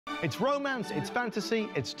It's romance, it's fantasy,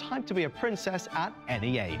 it's time to be a princess at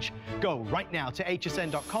any age. Go right now to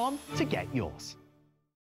hsn.com to get yours.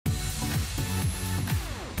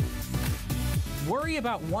 Worry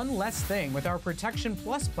about one less thing with our Protection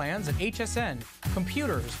Plus plans at HSN.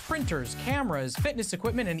 Computers, printers, cameras, fitness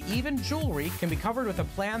equipment, and even jewelry can be covered with a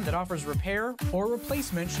plan that offers repair or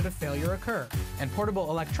replacement should a failure occur. And portable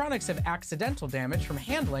electronics have accidental damage from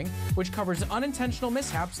handling, which covers unintentional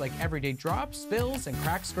mishaps like everyday drops, spills, and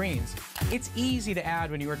cracked screens. It's easy to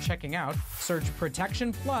add when you are checking out. Search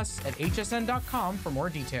Protection Plus at hsn.com for more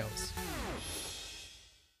details.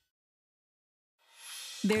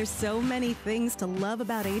 There's so many things to love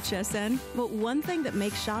about HSN, but one thing that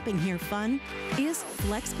makes shopping here fun is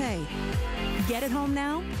FlexPay. Get it home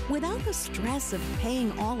now without the stress of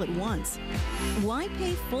paying all at once. Why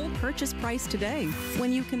pay full purchase price today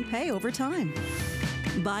when you can pay over time?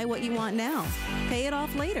 Buy what you want now, pay it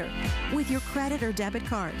off later with your credit or debit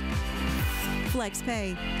card.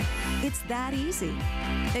 FlexPay. It's that easy.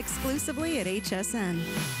 Exclusively at HSN.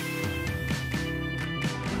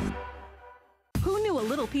 Who knew a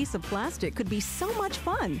little piece of plastic could be so much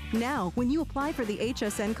fun? Now, when you apply for the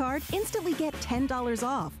HSN card, instantly get $10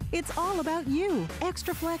 off. It's all about you.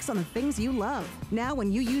 Extra flex on the things you love. Now,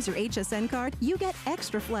 when you use your HSN card, you get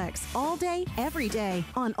extra flex all day, every day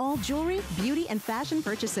on all jewelry, beauty, and fashion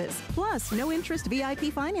purchases. Plus, no interest VIP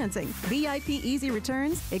financing, VIP easy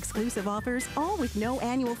returns, exclusive offers, all with no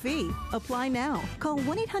annual fee. Apply now. Call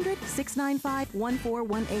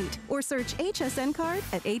 1-800-695-1418 or search HSN card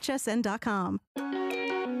at hsn.com.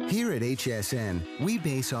 Here at HSN, we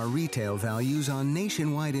base our retail values on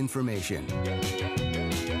nationwide information.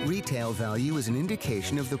 Retail value is an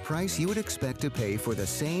indication of the price you would expect to pay for the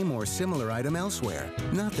same or similar item elsewhere,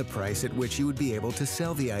 not the price at which you would be able to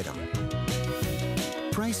sell the item.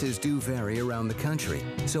 Prices do vary around the country,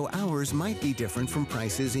 so ours might be different from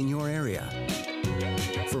prices in your area.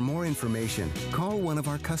 For more information, call one of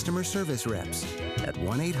our customer service reps at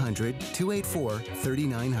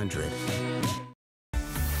 1-800-284-3900.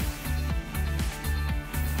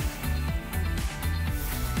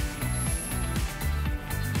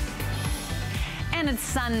 And it's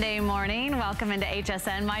Sunday morning. Welcome into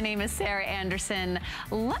HSN. My name is Sarah Anderson.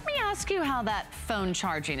 Let me ask you how that phone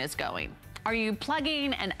charging is going. Are you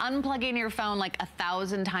plugging and unplugging your phone like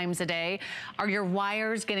 1,000 times a day? Are your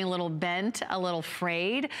wires getting a little bent, a little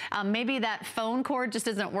frayed? Maybe that phone cord just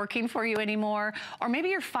isn't working for you anymore. Or maybe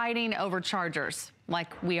you're fighting over chargers,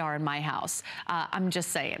 like we are in my house. I'm just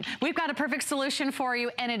saying. We've got a perfect solution for you,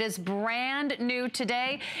 and it is brand new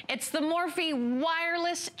today. It's the Morphe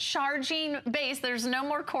wireless charging base. There's no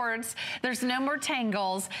more cords. There's no more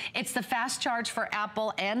tangles. It's the fast charge for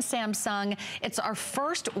Apple and Samsung. It's our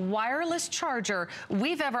first wireless charger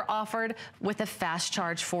we've ever offered with a fast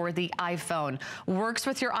charge for the iPhone. Works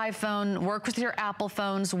with your iPhone, works with your Apple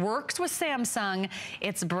phones, works with Samsung.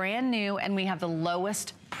 It's brand new, and we have the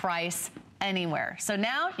lowest price anywhere. So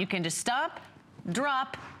now you can just stop,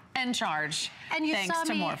 drop, and charge. And you thanks saw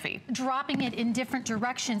to me Morphe. Dropping it in different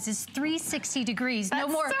directions is 360 degrees. That's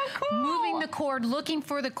no more so cool. moving the cord, looking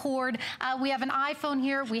for the cord. We have an iPhone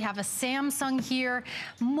here. We have a Samsung here.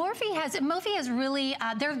 Morphe has really,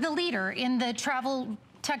 they're the leader in the travel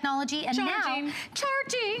technology, and now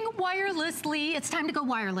charging wirelessly. It's time to go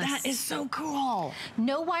wireless. That is so cool.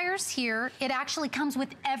 No wires here. It actually comes with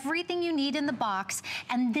everything you need in the box,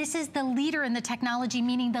 and this is the leader in the technology,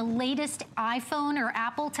 meaning the latest iPhone or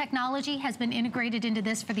Apple technology has been integrated into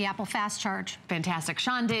this for the Apple Fast Charge. Fantastic.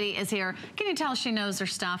 Sean Diddy is here. Can you tell she knows her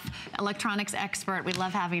stuff? Electronics expert. We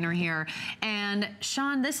love having her here. And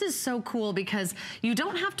Sean, this is so cool because you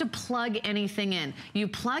don't have to plug anything in. You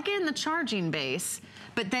plug in the charging base,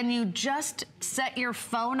 but then you just set your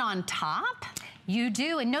phone on top? You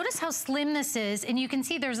do, and notice how slim this is, and you can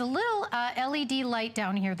see there's a little LED light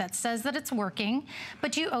down here that says that it's working,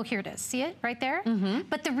 but oh, here it is, see it right there?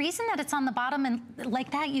 But the reason that it's on the bottom and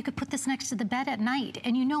like that, you could put this next to the bed at night,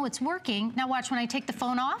 and you know it's working. Now watch, when I take the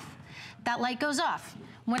phone off, that light goes off.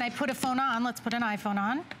 When I put a phone on, let's put an iPhone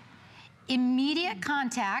on, immediate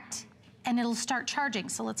contact, and it'll start charging.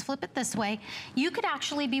 So let's flip it this way. You could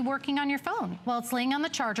actually be working on your phone while it's laying on the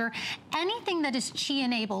charger. Anything that is Qi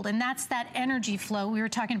enabled, and that's that energy flow. We were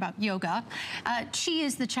talking about yoga. Qi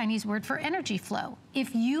is the Chinese word for energy flow.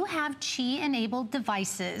 If you have Qi enabled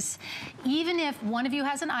devices, even if one of you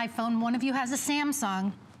has an iPhone, one of you has a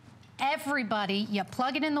Samsung, everybody, you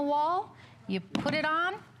plug it in the wall, you put it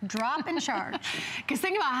on, drop and charge. Because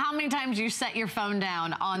think about how many times you set your phone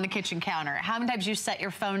down on the kitchen counter, how many times you set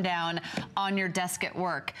your phone down on your desk at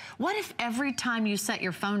work. What if every time you set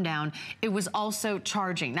your phone down, it was also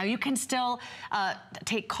charging? Now you can still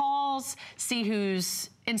take calls, see who's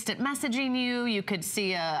instant messaging you. You could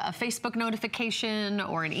see a Facebook notification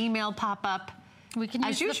or an email pop up. We can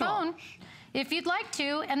use the phone if you'd like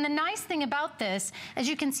to. And the nice thing about this, as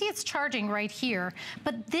you can see, it's charging right here,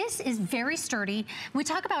 but this is very sturdy. We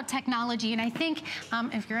talk about technology, and I think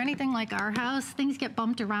if you're anything like our house, things get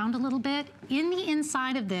bumped around a little bit. In the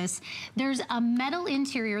inside of this, there's a metal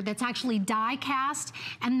interior that's actually die cast,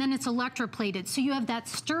 and then it's electroplated. So you have that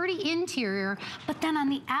sturdy interior, but then on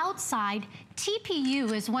the outside,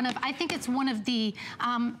 TPU is one of, I think it's one of the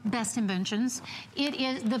best inventions. It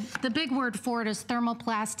is, the big word for it is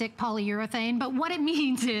thermoplastic polyurethane, but what it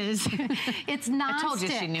means is it's non-stick. I told you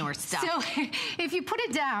she knew her stuff. So if you put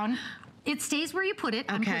it down, it stays where you put it.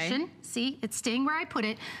 I'm pushing. See, it's staying where I put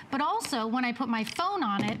it. But also, when I put my phone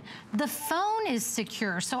on it, the phone is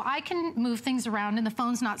secure. So I can move things around and the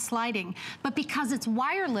phone's not sliding. But because it's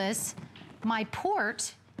wireless, my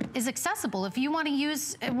port is accessible. If you want to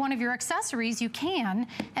use one of your accessories, you can.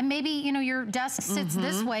 And maybe, you know, your desk sits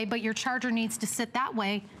this way, but your charger needs to sit that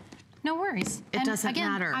way. No worries. It doesn't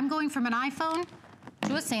matter. I'm going from an iPhone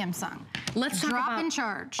to a Samsung. Let's talk about and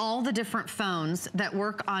charge. all the different phones that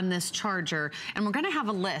work on this charger. And we're gonna have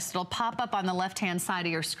a list. It'll pop up on the left-hand side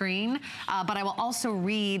of your screen, but I will also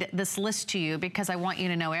read this list to you because I want you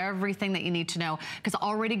to know everything that you need to know, because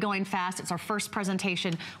already going fast, it's our first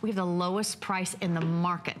presentation. We have the lowest price in the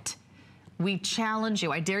market. We challenge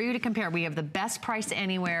you. I dare you to compare. We have the best price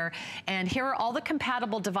anywhere. And here are all the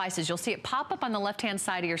compatible devices. You'll see it pop up on the left-hand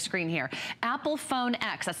side of your screen here. Apple Phone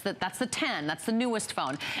X, that's the 10, that's the newest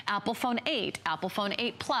phone. Apple Phone 8, Apple Phone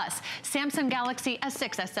 8 Plus, Samsung Galaxy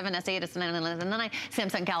S6, S7, S8, S9, S9,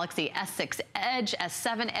 Samsung Galaxy S6 Edge,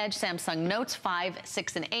 S7 Edge, Samsung Notes 5,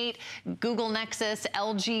 6, and 8, Google Nexus,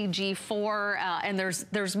 LG G4, and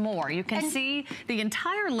there's more. You can see the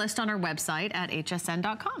entire list on our website at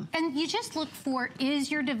hsn.com. And you just look for, is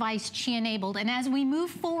your device Qi enabled? And as we move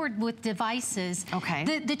forward with devices,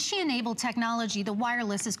 the Qi enabled technology, the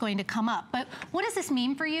wireless, is going to come up. But what does this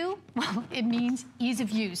mean for you? Well, it means ease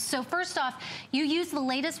of use. So first off, you use the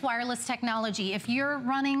latest wireless technology. If you're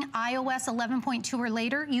running iOS 11.2 or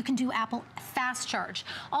later, you can do Apple Fast Charge.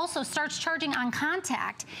 Also starts charging on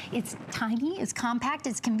contact. It's tiny, it's compact,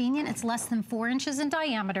 it's convenient, it's less than 4 inches in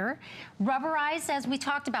diameter. Rubberized, as we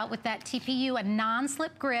talked about with that TPU, a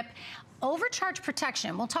non-slip grip. Overcharge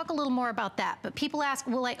protection, we'll talk a little more about that, but people ask,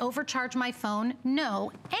 will I overcharge my phone?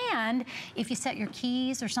 No, and if you set your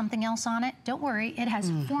keys or something else on it, don't worry, it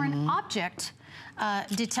has foreign object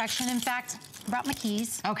detection. In fact, I brought my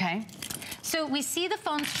keys. Okay. So we see the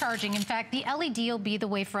phone's charging. In fact, the LED will be the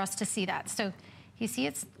way for us to see that. So you see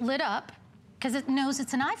it's lit up because it knows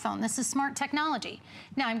it's an iPhone. This is smart technology.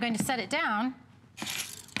 Now I'm going to set it down.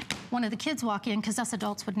 One of the kids walk in, because us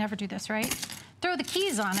adults would never do this, right? Throw the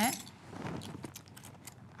keys on it.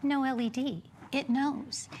 No LED. It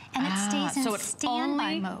knows. And it stays in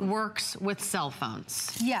standby mode. So it only works with cell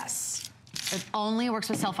phones. Yes. It only works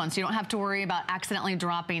with cell phones. So you don't have to worry about accidentally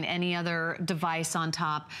dropping any other device on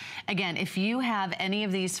top. Again, if you have any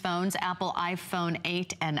of these phones, Apple iPhone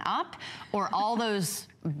 8 and up, or all those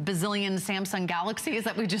bazillion Samsung Galaxies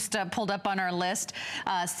that we just pulled up on our list.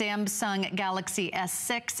 Samsung Galaxy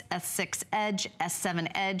S6, S6 Edge, S7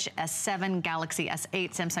 Edge, S7 Galaxy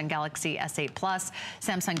S8, Samsung Galaxy S8 Plus,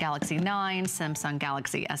 Samsung Galaxy 9, Samsung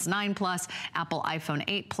Galaxy S9 Plus, Apple iPhone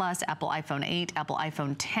 8 Plus, Apple iPhone 8, Apple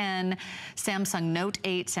iPhone 10, Samsung Note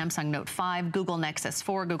 8, Samsung Note 5, Google Nexus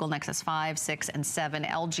 4, Google Nexus 5, 6, and 7,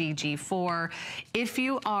 LG G4. If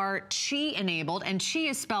you are Qi enabled, and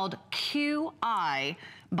Qi is spelled Q-I,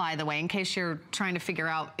 by the way, in case you're trying to figure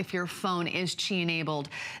out if your phone is Qi enabled,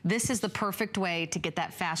 this is the perfect way to get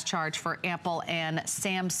that fast charge for Apple and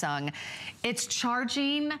Samsung. It's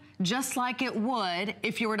charging just like it would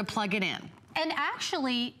if you were to plug it in. And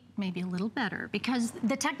actually, maybe a little better, because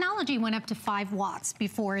the technology went up to 5 watts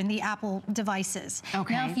before in the Apple devices.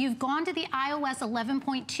 Okay. Now, if you've gone to the iOS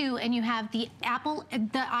 11.2 and you have the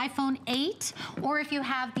iPhone 8, or if you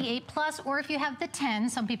have the 8 Plus, or if you have the 10,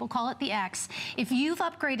 some people call it the X, if you've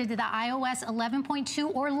upgraded to the iOS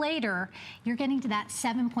 11.2 or later, you're getting to that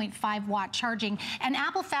 7.5 watt charging. And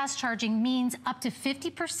Apple Fast Charging means up to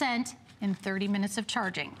 50% in 30 minutes of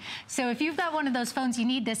charging. So if you've got one of those phones, you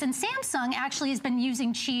need this. And Samsung actually has been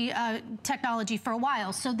using Qi technology for a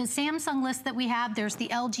while. So the Samsung list that we have, there's the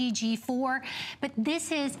LG G4, but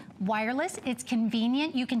this is wireless, it's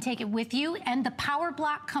convenient, you can take it with you, and the power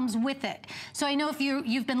block comes with it. So I know if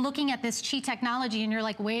you've been looking at this Qi technology and you're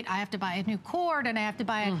like, wait, I have to buy a new cord and I have to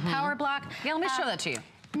buy a power block. Yeah, let me show that to you.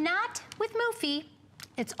 Not with Mophie.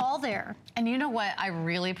 It's all there. And you know what I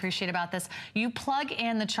really appreciate about this? You plug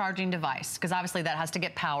in the charging device, because obviously that has to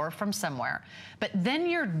get power from somewhere. But then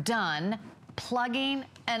you're done plugging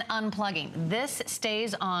and unplugging. This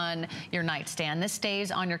stays on your nightstand. This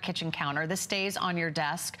stays on your kitchen counter. This stays on your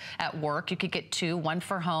desk at work. You could get two, one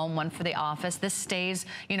for home, one for the office. This stays,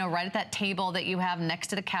 you know, right at that table that you have next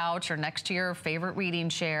to the couch or next to your favorite reading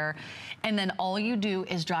chair. And then all you do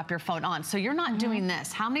is drop your phone on. So you're not doing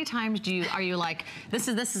this. How many times are you like, this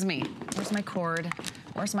is me. Where's my cord?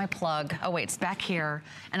 Where's my plug? Oh wait, it's back here.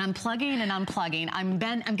 And I'm plugging and unplugging. I'm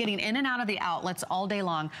getting in and out of the outlets all day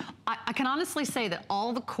long. I can honestly say that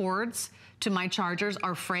all the cords to my chargers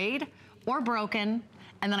are frayed or broken.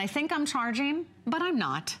 And then I think I'm charging, but I'm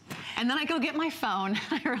not. And then I go get my phone.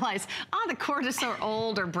 I realize, the cord is so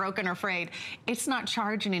old or broken or frayed. It's not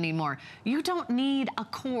charging anymore. You don't need a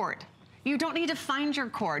cord. You don't need to find your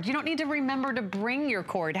cord. You don't need to remember to bring your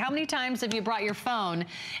cord. How many times have you brought your phone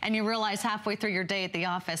and you realize halfway through your day at the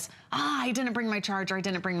office, I didn't bring my charger, I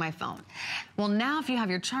didn't bring my phone. Well, now if you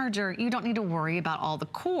have your charger, you don't need to worry about all the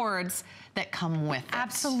cords that come with it.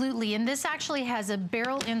 Absolutely, and this actually has a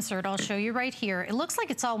barrel insert. I'll show you right here. It looks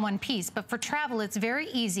like it's all one piece, but for travel, it's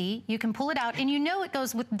very easy. You can pull it out, and you know it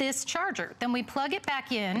goes with this charger. Then we plug it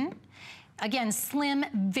back in. Again, slim,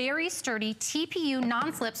 very sturdy, TPU,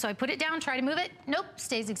 non-slip. So I put it down, try to move it. Nope,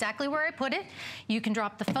 stays exactly where I put it. You can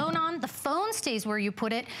drop the phone on. The phone stays where you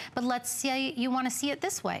put it, but let's say you want to see it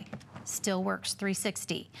this way. Still works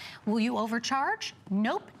 360. Will you overcharge?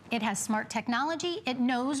 Nope. It has smart technology. It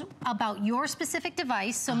knows about your specific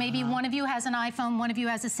device. So maybe one of you has an iPhone, one of you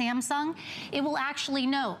has a Samsung. It will actually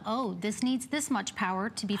know, oh, this needs this much power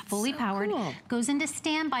to be fully powered. Cool. Goes into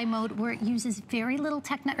standby mode where it uses very little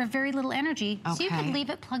energy. Okay. So you can leave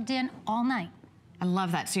it plugged in all night. I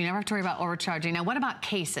love that. So you never have to worry about overcharging. Now, what about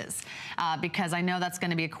cases? Because I know that's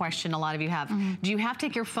going to be a question a lot of you have. Do you have to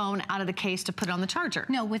take your phone out of the case to put it on the charger?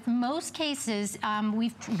 No, with most cases,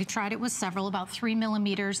 we've tried it with several, about 3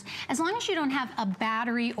 millimeters. As long as you don't have a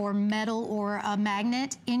battery or metal or a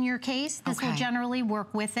magnet in your case, this will generally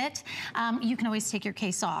work with it. You can always take your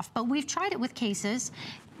case off. But we've tried it with cases.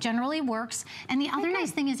 Generally works. And the other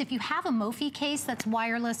nice thing is if you have a Mophie case that's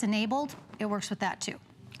wireless enabled, it works with that too.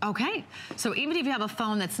 Okay, so even if you have a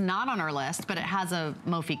phone that's not on our list, but it has a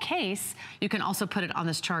Mophie case, you can also put it on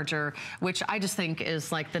this charger, which I just think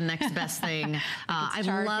is like the next best thing. I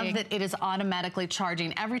love that it is automatically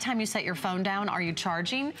charging. Every time you set your phone down, are you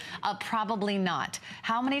charging? Probably not.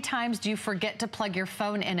 How many times do you forget to plug your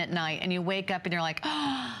phone in at night and you wake up and you're like,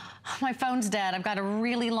 oh, my phone's dead, I've got a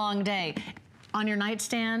really long day. On your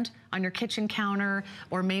nightstand, on your kitchen counter,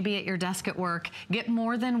 or maybe at your desk at work. Get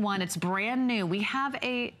more than one. It's brand new. We have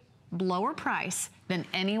a lower price than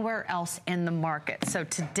anywhere else in the market. So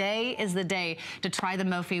today is the day to try the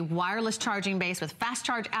Mophie wireless charging base with Fast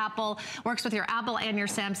Charge Apple. Works with your Apple and your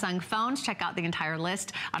Samsung phones. Check out the entire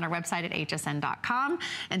list on our website at hsn.com.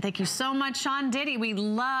 And thank you so much, Sean Diddy. We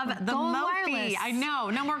love the Mophie. I know,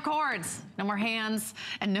 no more cords, no more hands,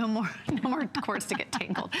 and no more cords to get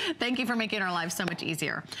tangled. Thank you for making our lives so much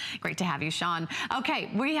easier. Great to have you, Sean. Okay,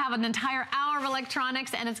 we have an entire hour of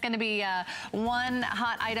electronics, and it's going to be one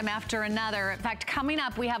hot item after another. In fact, coming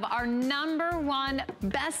up, we have our #1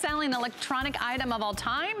 best-selling electronic item of all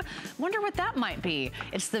time. Wonder what that might be.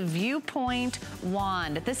 It's the Viewpoint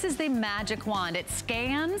Wand. This is the magic wand. It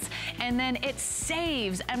scans and then it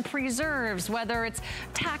saves and preserves, whether it's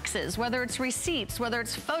taxes, whether it's receipts, whether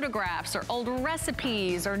it's photographs or old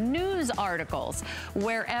recipes or news articles.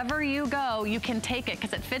 Wherever you go, you can take it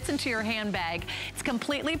because it fits into your handbag. It's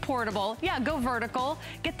completely portable. Yeah, go vertical.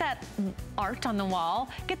 Get that art on the wall.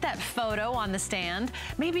 Get that photo on the stand.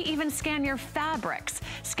 Maybe even scan your fabrics.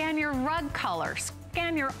 Scan your rug colors.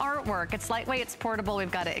 Scan your artwork. It's lightweight, it's portable.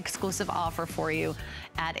 We've got an exclusive offer for you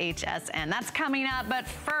at HSN. That's coming up, but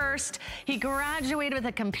first, he graduated with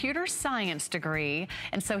a computer science degree,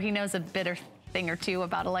 and so he knows a thing or two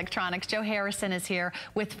about electronics. Joe Harrison is here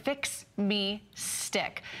with Fix Me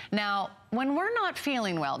Stick. Now, when we're not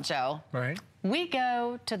feeling well, Joe, we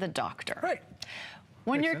go to the doctor.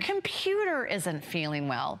 When your computer isn't feeling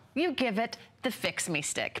well, you give it the Fix Me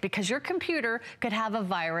Stick because your computer could have a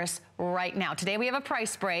virus right now. Today we have a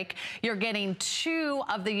price break. You're getting 2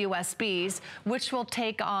 of the USBs, which will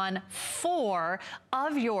take on 4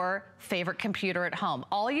 of your favorite computer at home.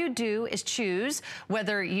 All you do is choose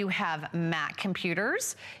whether you have Mac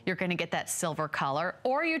computers, you're going to get that silver color,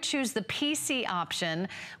 or you choose the PC option,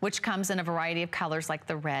 which comes in a variety of colors like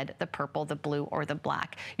the red, the purple, the blue, or the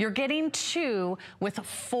black. You're getting 2 with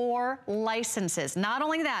 4 licenses. Not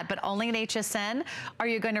only that, but only at HSN are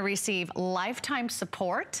you going to receive lifetime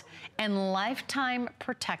support and lifetime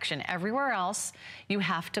protection. Everywhere else, you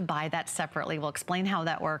have to buy that separately. We'll explain how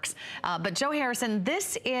that works. But Joe Harrison,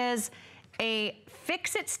 this is a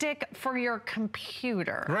fix-it stick for your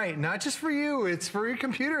computer. Right, not just for you, it's for your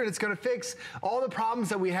computer, and it's gonna fix all the problems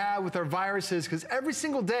that we have with our viruses, because every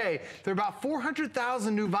single day, there are about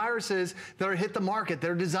 400,000 new viruses that are hit the market that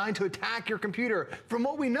are designed to attack your computer. From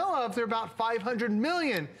what we know of, there are about 500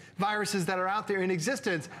 million viruses that are out there in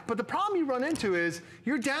existence. But the problem you run into is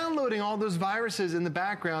you're downloading all those viruses in the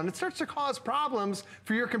background. It starts to cause problems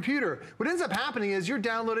for your computer. What ends up happening is you're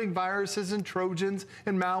downloading viruses and Trojans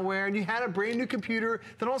and malware, and you had a brand new computer,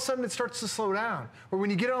 then all of a sudden it starts to slow down. Or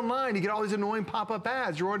when you get online, you get all these annoying pop-up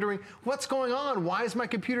ads. You're wondering, what's going on? Why is my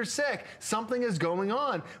computer sick? Something is going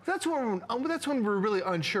on. That's when we're really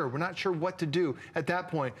unsure. We're not sure what to do at that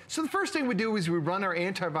point. So the first thing we do is we run our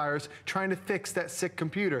antivirus trying to fix that sick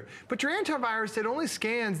computer. But your antivirus, it only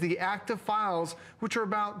scans the active files, which are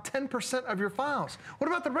about 10% of your files. What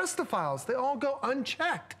about the rest of the files? They all go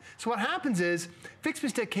unchecked. So what happens is, Fix Me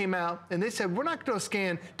Stick came out and they said, we're not going to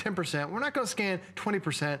scan 10%, we're not going to scan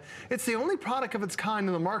 20%. It's the only product of its kind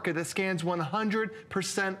in the market that scans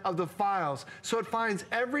 100% of the files. So it finds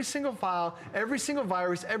every single file, every single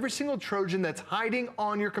virus, every single Trojan that's hiding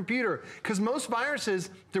on your computer. Because most viruses,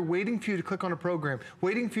 they're waiting for you to click on a program,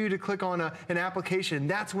 waiting for you to click on an application.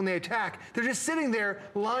 That's when they attack. They're just sitting there,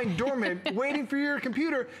 lying dormant, waiting for your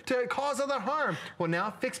computer to cause other harm. Well,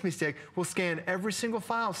 now Fix Me Stick will scan every single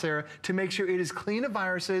file, Sarah, to make sure it is clean of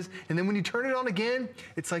viruses. And then when you turn it on again,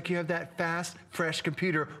 it's like you have that fast, fresh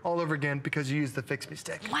computer all over again because you use the Fix Me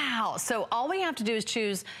Stick. Wow. So all we have to do is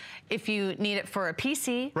choose if you need it for a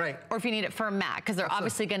PC, right, or if you need it for a Mac, because they're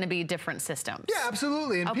obviously going to be different systems. Yeah,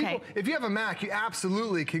 absolutely. And okay, people, if you have a Mac, you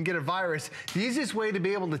absolutely can get a virus. The easiest way to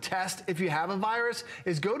be able to test if you have a virus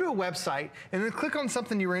is go to a website and then click on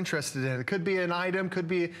something you're interested in. It could be an item, could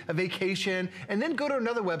be a vacation, and then go to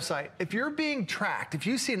another website. If you're being tracked, if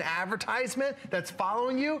you see an advertisement that's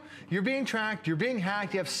following you, you're being tracked, you're being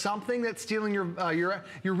hacked, you have something that's stealing your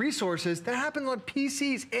resources. That happens on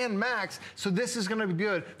PCs and Macs, so this is going to be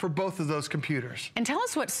good for both of those computers. And tell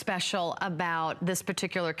us what's special about this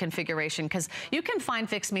particular configuration, because you can find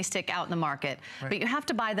Fix Me Stick out in the market, right, but you have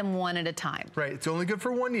to buy them one at a time. Right, it's only good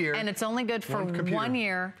for 1 year. And it's only good for 1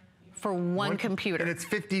 year for one computer. And it's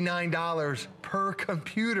 $59 per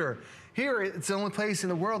computer. Here, it's the only place in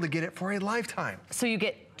the world to get it for a lifetime. So you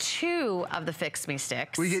get 2 of the Fix Me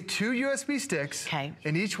Sticks. We get 2 USB sticks, okay,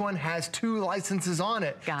 and each one has 2 licenses on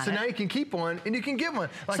it. Got so it. now you can keep one and you can get one.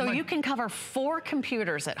 Like so you can cover 4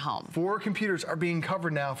 computers at home. 4 computers are being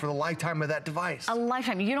covered now for the lifetime of that device. A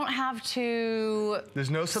lifetime. You don't have to. There's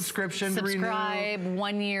no subscription to renew. Subscribe,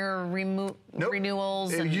 1 year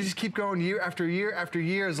renewals. You just keep going year after year after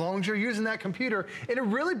year as long as you're using that computer. And it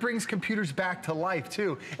really brings computers back to life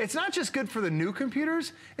too. It's not just good for the new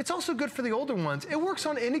computers, it's also good for the older ones. It works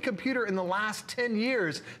on any computer in the last 10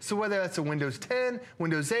 years. So whether that's a Windows 10,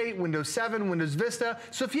 Windows 8, Windows 7, Windows Vista.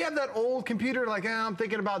 So if you have that old computer, like, I'm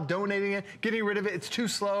thinking about donating it, getting rid of it, it's too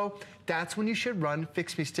slow, that's when you should run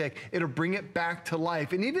Fix Me Stick. It'll bring it back to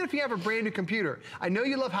life. And even if you have a brand new computer, I know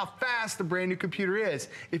you love how fast the brand new computer is.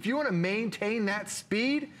 If you want to maintain that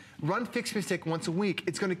speed, run Fix Me Stick once a week.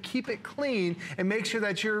 It's going to keep it clean and make sure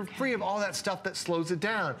that you're free of all that stuff that slows it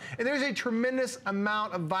down. And there's a tremendous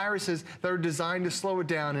amount of viruses that are designed to slow it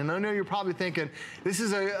down. And I know you're probably thinking, this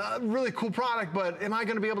is a really cool product, but am I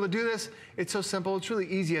going to be able to do this? It's so simple. It's really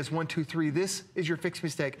easy as 1, 2, 3. This is your Fix Me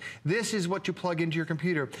Stick. This is what you plug into your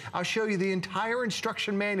computer. I'll show you the entire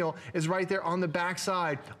instruction manual is right there on the back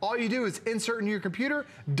side. All you do is insert into your computer,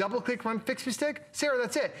 double click, run Fix Me Stick. Sarah,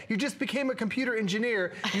 that's it. You just became a computer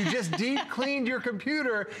engineer. You just deep cleaned your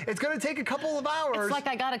computer. It's going to take a couple of hours. It's like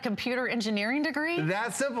I got a computer engineering degree.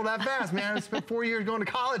 That simple, that fast, man. I spent 4 years going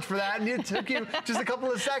to college for that, and it took you just a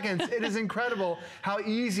couple of seconds. It is incredible how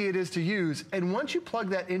easy it is to use. And once you plug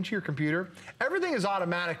that into your computer, everything is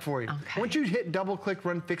automatic for you. Okay. Once you hit double click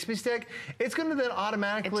run Fix Me Stick, it's going to then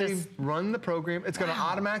automatically run the program. It's going to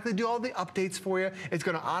automatically do all the updates for you. It's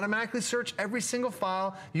going to automatically search every single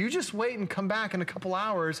file. You just wait and come back in a couple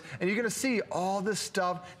hours, and you're going to see all this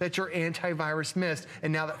stuff that your antivirus missed,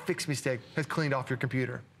 and now that Fix Me Stick has cleaned off your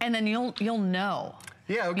computer. And then you'll know.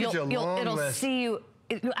 Yeah, it'll give you a long it'll list. See you.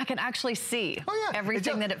 I can actually see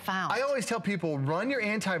everything that it found. I always tell people, run your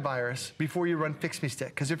antivirus before you run Fix Me Stick.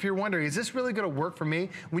 Because if you're wondering, is this really going to work for me?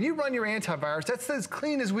 When you run your antivirus, that's as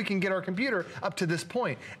clean as we can get our computer up to this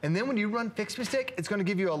point. And then when you run Fix Me Stick, it's going to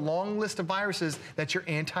give you a long list of viruses that your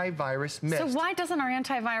antivirus missed. So why doesn't our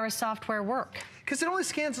antivirus software work? Because it only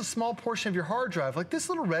scans a small portion of your hard drive. Like this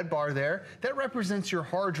little red bar there, that represents your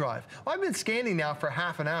hard drive. Well, I've been scanning now for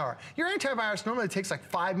half an hour. Your antivirus normally takes like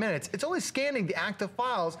 5 minutes. It's only scanning the active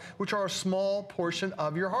files, which are a small portion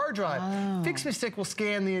of your hard drive. Fix Me Stick will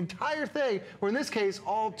scan the entire thing, or in this case,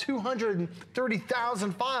 all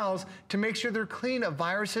 230,000 files to make sure they're clean of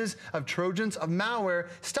viruses, of trojans, of malware,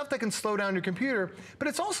 stuff that can slow down your computer, but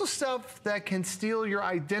it's also stuff that can steal your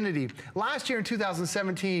identity. Last year in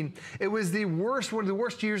 2017, it was one of the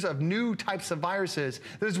worst years of new types of viruses.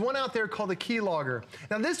 There's one out there called the keylogger.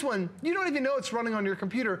 Now this one, you don't even know it's running on your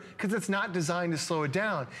computer because it's not designed to slow it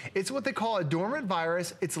down. It's what they call a dormant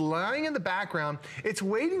virus. It's lying in the background. It's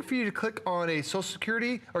waiting for you to click on a social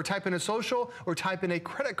security or type in a social or type in a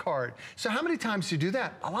credit card. So how many times do you do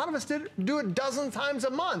that? A lot of us do it dozens times a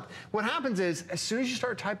month. What happens is, as soon as you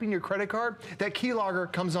start typing your credit card, that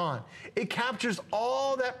keylogger comes on. It captures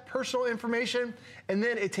all that personal information, and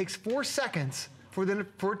then it takes 4 seconds for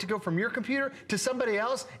it to go from your computer to somebody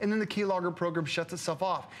else, and then the keylogger program shuts itself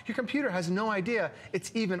off. Your computer has no idea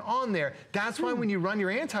it's even on there. That's why when you run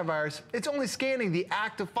your antivirus, it's only scanning the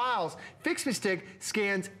active files. Fix Me Stick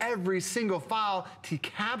scans every single file to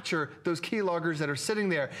capture those keyloggers that are sitting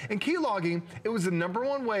there. And keylogging, it was the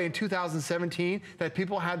 #1 way in 2017 that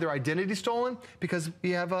people had their identity stolen, because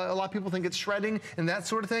you have a lot of people think it's shredding and that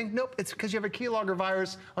sort of thing. Nope, it's because you have a keylogger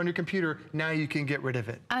virus on your computer. Now you can get rid of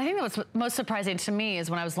it. I think that what's most surprising to me is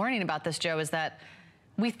when I was learning about this, Joe, is that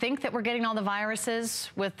we think that we're getting all the viruses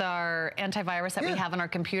with our antivirus that we have on our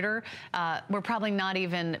computer. We're probably not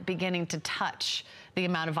even beginning to touch the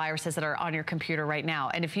amount of viruses that are on your computer right now.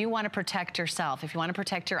 And if you want to protect yourself, if you want to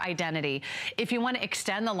protect your identity, if you want to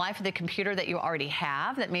extend the life of the computer that you already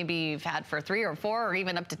have, that maybe you've had for 3 or 4 or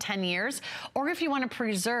even up to 10 years, or if you want to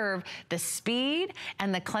preserve the speed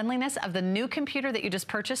and the cleanliness of the new computer that you just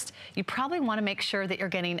purchased, you probably want to make sure that you're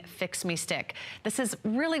getting Fix Me Stick. This is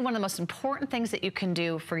really one of the most important things that you can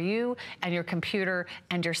do for you and your computer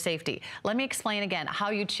and your safety. Let me explain again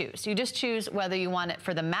how you choose. You just choose whether you want it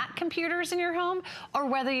for the Mac computers in your home or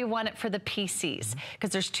whether you want it for the PCs,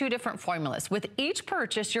 because there's 2 different formulas. With each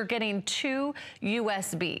purchase, you're getting 2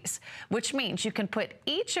 USBs, which means you can put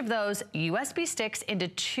each of those USB sticks into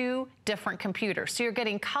 2 different computers. So you're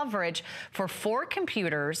getting coverage for 4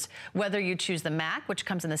 computers, whether you choose the Mac, which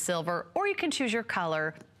comes in the silver, or you can choose your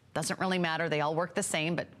color. Doesn't really matter, they all work the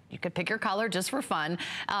same, but you could pick your color just for fun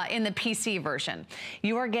in the PC version.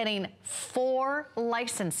 You are getting 4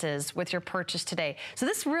 licenses with your purchase today. So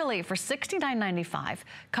this really, for $69.95,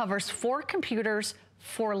 covers 4 computers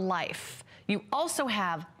for life. You also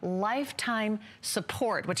have lifetime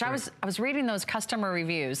support, which I was reading those customer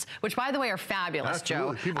reviews, which by the way are fabulous,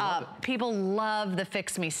 Absolutely. Joe. People love the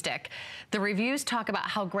Fix Me Stick. The reviews talk about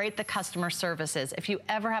how great the customer service is. If you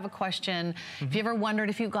ever have a question, if you ever wondered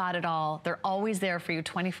if you got it all, they're always there for you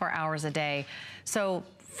 24 hours a day. So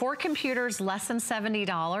 4 computers, less than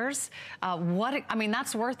 $70. I mean,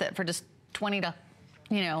 that's worth it for just 20 to,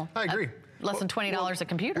 you know. I agree. Less than $20 a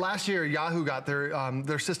computer. Last year, Yahoo got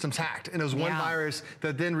their systems hacked, and it was one virus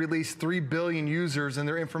that then released 3 billion users and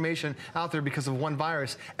their information out there because of one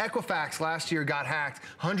virus. Equifax last year got hacked.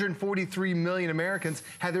 143 million Americans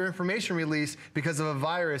had their information released because of a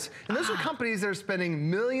virus. And those are companies that are spending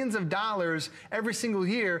millions of dollars every single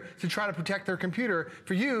year to try to protect their computer.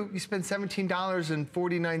 For you, you spend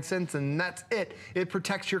 $17.49, and that's it. It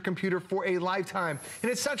protects your computer for a lifetime. And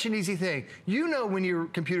it's such an easy thing. You know when your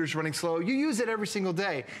computer's running slow. You use it every single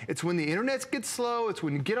day. It's when the internet gets slow, it's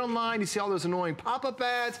when you get online, you see all those annoying pop-up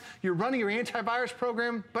ads, you're running your antivirus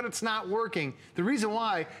program, but it's not working. The reason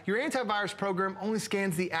why, your antivirus program only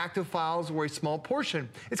scans the active files or a small portion.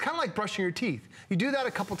 It's kind of like brushing your teeth. You do that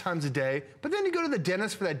a couple times a day, but then you go to the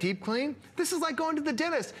dentist for that deep clean. This is like going to the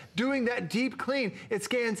dentist, doing that deep clean. It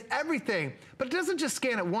scans everything, but it doesn't just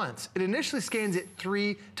scan it once. It initially scans it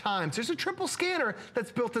 3 times. There's a triple scanner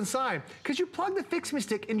that's built inside, because you plug the Fix Me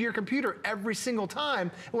Stick into your computer every single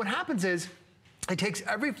time. And what happens is, it takes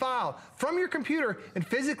every file from your computer and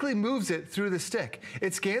physically moves it through the stick.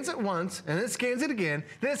 It scans it once, and then it scans it again,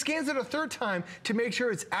 then it scans it a 3rd time to make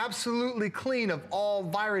sure it's absolutely clean of all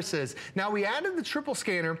viruses. Now, we added the triple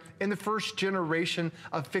scanner in the 1st generation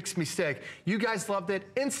of Fix Me Stick. You guys loved it,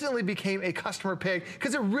 instantly became a customer pick,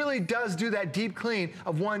 because it really does do that deep clean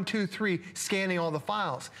of 1, 2, 3, scanning all the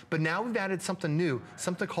files. But now we've added something new,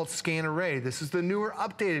 something called Scan Array. This is the newer,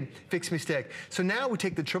 updated Fix Me Stick. So now we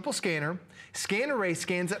take the triple scanner, scan Scan Array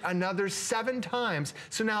scans it another 7 times.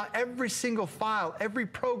 So now every single file, every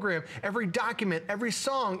program, every document, every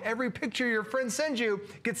song, every picture your friend sends you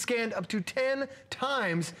gets scanned up to 10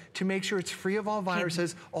 times to make sure it's free of all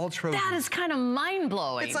viruses, all Trojans. That is kind of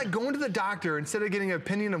mind-blowing. It's like going to the doctor. Instead of getting an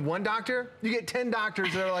opinion of one doctor, you get 10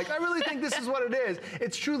 doctors that are like, I really think this is what it is.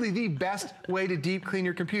 It's truly the best way to deep clean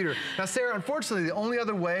your computer. Now, Sarah, unfortunately, the only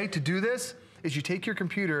other way to do this is you take your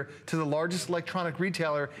computer to the largest electronic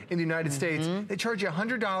retailer in the United States. They charge you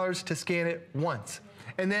 $100 to scan it once.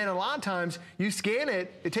 And then a lot of times you scan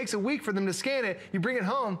it, it takes a week for them to scan it, you bring it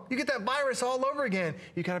home, you get that virus all over again.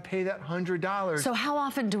 You gotta pay that $100. So how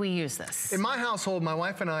often do we use this? In my household, my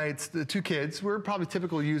wife and I, it's the 2 kids, we're probably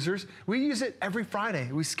typical users. We use it every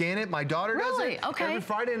Friday. We scan it, my daughter does it every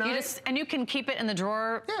Friday night. And you can keep it in the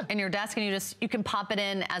drawer in your desk, and you can pop it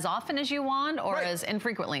in as often as you want, or as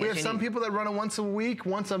infrequently as you need. We have some people that run it once a week,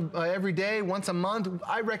 every day, once a month.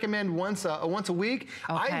 I recommend once a week.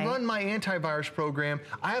 I run my antivirus program.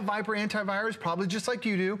 I have Viper antivirus, probably just like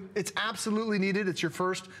you do. It's absolutely needed. It's your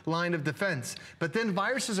first line of defense. But then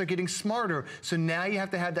viruses are getting smarter, so now you have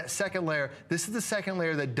to have that second layer. This is the second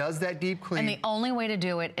layer that does that deep clean. And the only way to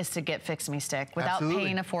do it is to get Fix Me Stick without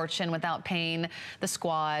paying a fortune, without paying the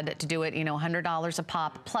squad to do it, you know, $100 a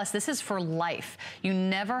pop. Plus, this is for life. You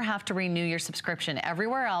never have to renew your subscription.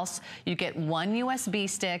 Everywhere else, you get one USB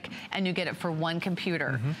stick and you get it for one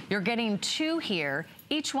computer. You're getting 2 here.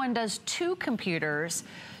 Each one does 2 computers,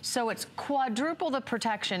 so it's quadruple the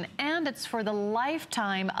protection, and it's for the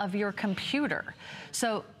lifetime of your computer.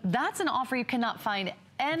 So that's an offer you cannot find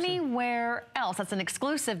anywhere else. That's an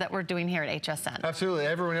exclusive that we're doing here at HSN. Absolutely.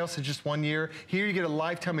 Everyone else is just 1 year. Here you get a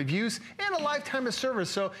lifetime of use and a lifetime of service.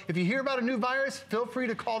 So if you hear about a new virus, feel free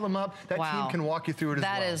to call them up. That team can walk you through it as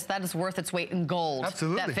well. That is worth its weight in gold.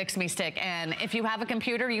 Absolutely. That Fix Me Stick. And if you have a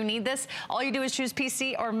computer, you need this, all you do is choose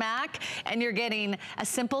PC or Mac, and you're getting a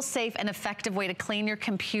simple, safe, and effective way to clean your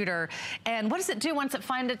computer. And what does it do once it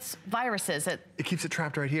finds its viruses? It keeps it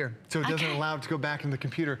trapped right here, so it doesn't allow it to go back in the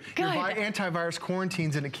computer. Good. Your antivirus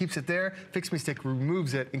quarantines and it keeps it there. Fix Me Stick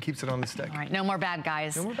removes it and keeps it on the stick. All right, no more bad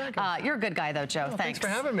guys. No more bad guys. You're a good guy though, Joe. Thanks for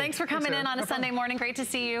having me. Thanks for coming in on a Sunday morning. Great to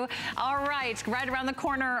see you. All right, right around the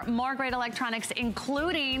corner, more great electronics,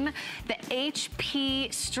 including the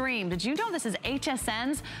HP Stream. Did you know this is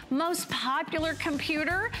HSN's most popular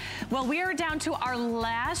computer? Well, we are down to our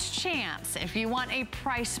last chance if you want a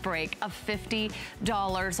price break of $50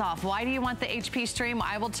 off. Why do you want the HP Stream?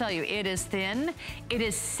 I will tell you, it is thin, it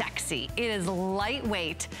is sexy, it is lightweight.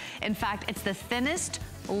 In fact, it's the thinnest,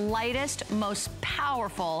 lightest, most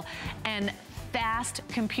powerful, and fast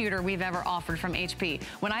computer we've ever offered from HP.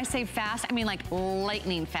 When I say fast, I mean like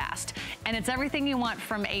lightning fast. And it's everything you want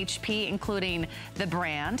from HP, including the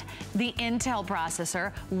brand, the Intel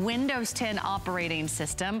processor, Windows 10 operating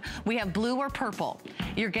system. We have blue or purple.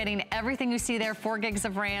 You're getting everything you see there, 4 gigs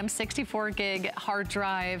of RAM, 64 gig hard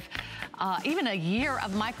drive, even a year of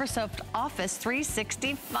Microsoft Office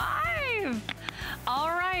 365. All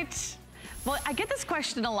right. Well, I get this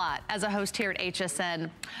question a lot as a host here at HSN.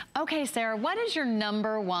 Okay, Sarah, what is your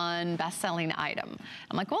 #1 best-selling item?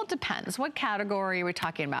 I'm like, well, it depends. What category are we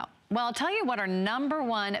talking about? Well, I'll tell you what our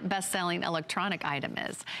 #1 best-selling electronic item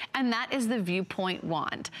is, and that is the Viewpoint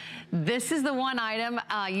Wand. This is the one item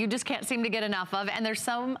you just can't seem to get enough of, and there's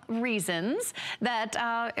some reasons that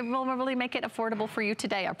it will really make it affordable for you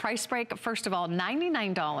today. A price break, first of all,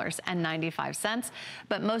 $99.95,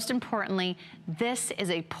 but most importantly, this is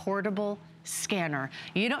a portable scanner.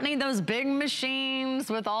 You don't need those big machines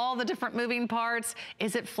with all the different moving parts.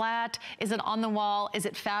 Is it flat? Is it on the wall? Is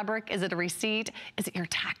it fabric? Is it a receipt? Is it your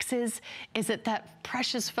taxes? Is it that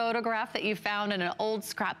precious photograph that you found in an old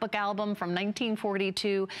scrapbook album from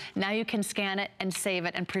 1942? Now you can scan it and save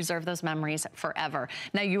it and preserve those memories forever.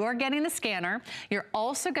 Now you are getting the scanner. You're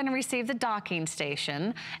also going to receive the docking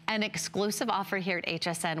station. An exclusive offer here at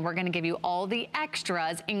HSN. We're going to give you all the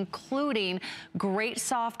extras, including great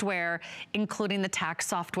software, including the tax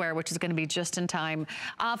software, which is going to be just in time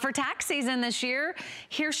for tax season this year.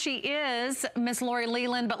 Here she is, Miss Lori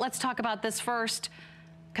Leland, but let's talk about this first,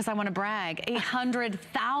 because I want to brag.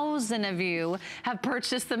 800,000 of you have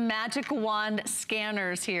purchased the Magic Wand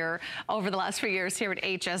scanners here over the last few years here at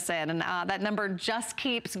HSN, and that number just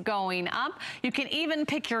keeps going up. You can even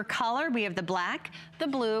pick your color. We have the black, the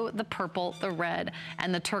blue, the purple, the red,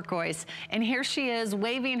 and the turquoise. And here she is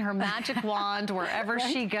waving her magic wand wherever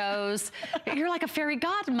she goes. You're like a fairy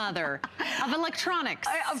godmother of electronics.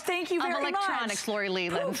 Thank you very much. Of electronics, Lori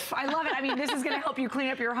Leland. Poof, I love it. I mean, this is going to help you clean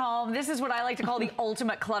up your home. This is what I like to call the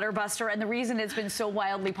ultimate clutter buster, and the reason it's been so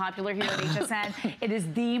wildly popular here at HSN, it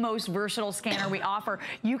is the most versatile scanner we offer.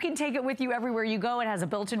 You can take it with you everywhere you go. It has a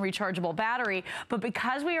built-in rechargeable battery, but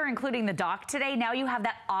because we are including the dock today, now you have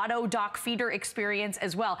that auto dock feeder experience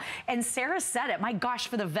as well. And Sarah said it, my gosh,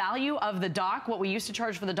 for the value of the dock, what we used to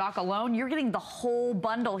charge for the dock alone, you're getting the whole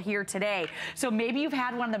bundle here today. So maybe you've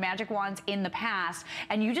had one of the Magic Wands in the past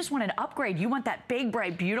and you just want an upgrade. You want that big,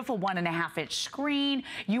 bright, beautiful 1.5-inch screen.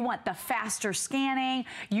 You want the faster scanning.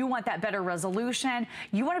 You want that better resolution.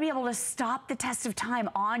 You want to be able to stop the test of time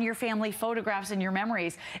on your family photographs and your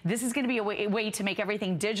memories. This is going to be a way to make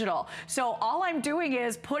everything digital. So all I'm doing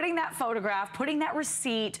is putting that photograph, putting that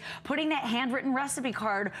receipt, putting that handwritten recipe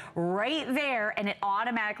card right there, and it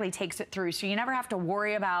automatically takes it through. So you never have to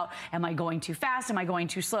worry about, am I going too fast? Am I going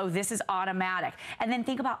too slow? This is automatic. And then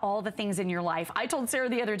think about all the things in your life. I told Sarah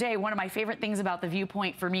the other day, one of my favorite things about the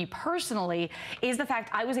Viewpoint for me personally is the fact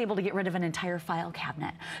I was able to get rid of an entire file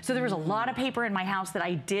cabinet. So there was a lot of paper in my house that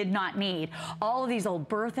I did not need. All of these old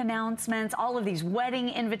birth announcements, all of these wedding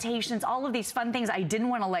invitations, all of these fun things I didn't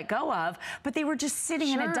want to let go of, but they were just sitting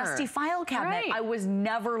in a dusty file cabinet. I was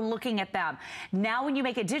never looking at them. Now when you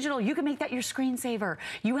make it digital, you can make that your screensaver.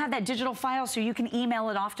 You have that digital file so you can email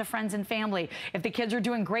it off to friends and family. If the kids are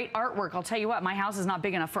doing great artwork, I'll tell you what, my house is not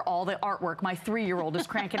big enough for all the artwork my 3-year-old is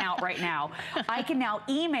cranking out right now. I can now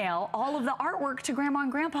email all of the artwork to Grandma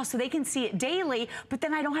and Grandpa so they can see it daily, but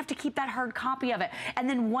then I don't have to keep that hard copy of it. And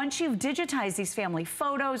then once you've digitized these family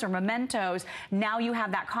photos or mementos, now you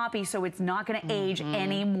have that copy so it's not going to age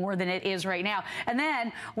any more than it is right now. And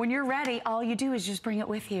then when you're ready, all you do is just bring it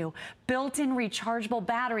with you. Built-in rechargeable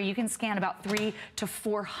battery. You can scan about 300 to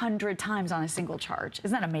 400 times on a single charge.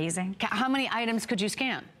 Isn't that amazing? How many items could you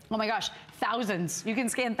scan? Oh my gosh, thousands. You can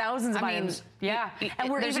scan thousands of items. Yeah.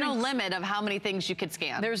 And there's no limit of how many things you could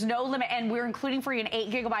scan. There's no limit. And we're including for you an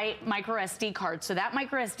 8GB micro SD card. So that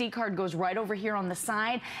micro SD card goes right over here on the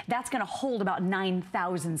side. That's going to hold about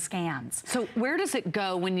 9,000 scans. So where does it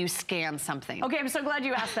go when you scan something? Okay, I'm so glad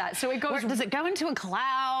you asked that. So it goes... Does it go into a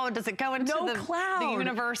cloud? Does it go into the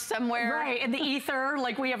universe somewhere? Right, in the ether,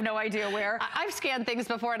 like we have no idea where. I've scanned things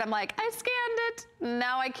before and I'm like, I scanned it.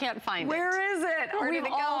 Now I can't find it. Where is it? Where did it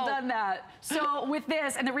go? We've all done that. So with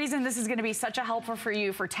this, and the reason this is going to be such a helper for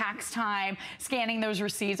you for tax time, scanning those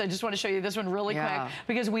receipts, I just want to show you this one really quick,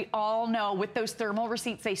 because we all know with those thermal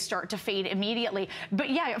receipts, they start to fade immediately. But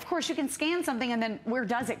yeah, of course, you can scan something and then where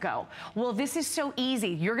does it go? Well, this is so easy.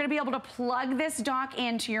 You're going to be able to plug this dock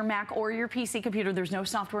into your Mac or your PC computer. There's no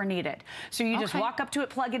software needed. So you just walk up to it,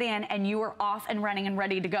 plug it in, and you are off and running and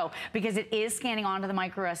ready to go because it is scanning onto the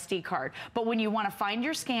micro SD card. But when you want to find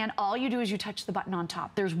your scan, all you do is you touch the button on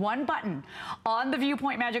top. There's one button on the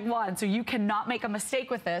Viewpoint Magic Wand, so you cannot make a mistake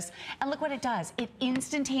with this. And look what it does. It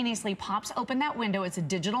instantaneously pops open that window. It's a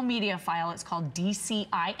digital media file. It's called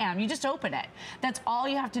DCIM. You just open it. That's all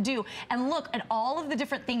you have to do. And look at all of the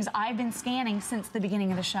different things I've been scanning since the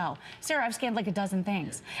beginning of the show. Sarah, I've scanned like a dozen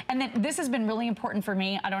things. And then this has been really important for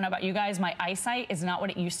me. I don't know about you guys. My eyesight is not what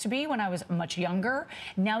it used to be when I was much younger.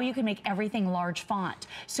 Now you can make everything large font.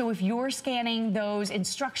 So if you're scanning those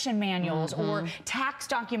instruction manuals or tax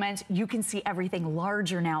documents, you can see everything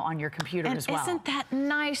larger now on your computer as well. Isn't that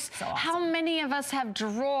nice? So awesome. How many of us have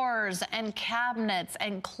drawers and cabinets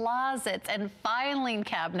and closets and filing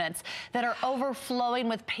cabinets that are overflowing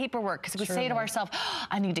with paperwork because we say to ourselves, oh,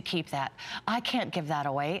 I need to keep that. I can't give that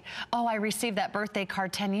away. Oh, I received that birthday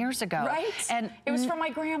card 10 years ago. Right. And it was from my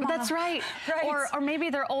grandma. That's right. Or maybe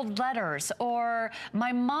they're old letters. Or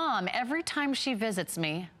my mom, every time she visits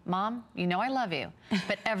me, Mom, you know I love you,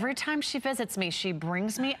 but every time she visits me, she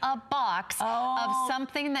brings me a box of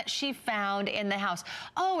something that she found in the house.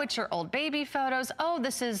 Oh, it's your old baby photos. Oh,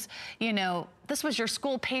 this is, you know, this was your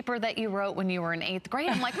school paper that you wrote when you were in 8th grade.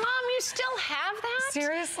 I'm like, Mom, you still have that?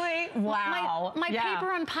 Seriously? Wow. My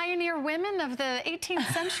paper on pioneer women of the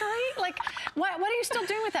 18th century? Like, what are you still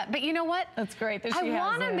doing with that? But you know what? That's great. I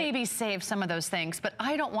want to maybe save some of those things, but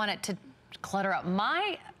I don't want it to clutter up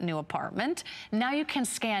my new apartment. Now you can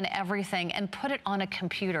scan everything and put it on a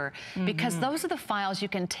computer because those are the files you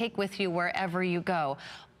can take with you wherever you go.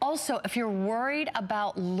 Also, if you're worried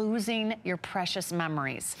about losing your precious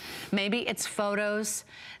memories, maybe it's photos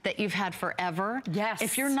that you've had forever. Yes.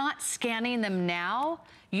 If you're not scanning them now,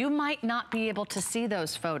 you might not be able to see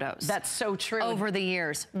those photos. That's so true. Over the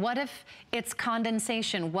years. What if it's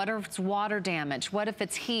condensation? What if it's water damage? What if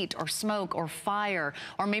it's heat or smoke or fire?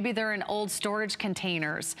 Or maybe they're in old storage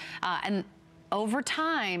containers and over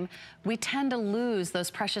time, we tend to lose those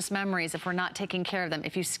precious memories if we're not taking care of them.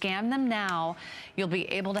 If you scan them now, you'll be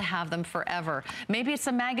able to have them forever. Maybe it's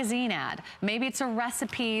a magazine ad. Maybe it's a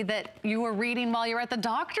recipe that you were reading while you're at the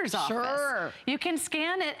doctor's office. Sure. You can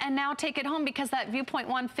scan it and now take it home because that Viewpoint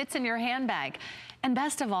One fits in your handbag. And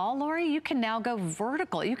best of all, Lori, you can now go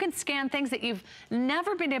vertical. You can scan things that you've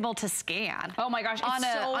never been able to scan. Oh my gosh, it's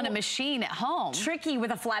on a machine at home. Tricky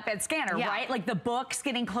with a flatbed scanner, right? Like the books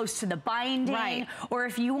getting close to the binding. Right. Or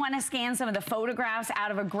if you want to scan some of the photographs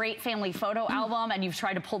out of a great family photo album and you've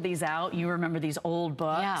tried to pull these out, you remember these old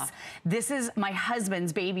books. Yeah. This is my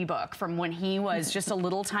husband's baby book from when he was just a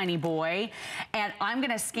little tiny boy. And I'm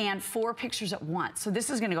going to scan 4 pictures at once. So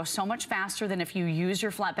this is going to go so much faster than if you use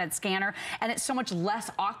your flatbed scanner. And it's so much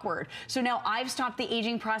less awkward. So now I've stopped the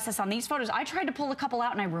aging process on these photos. I tried to pull a couple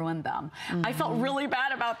out and I ruined them. I felt really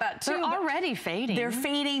bad about that too. They're already fading. They're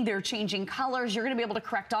fading, they're changing colors. You're gonna be able to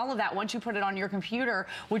correct all of that once you put it on your computer,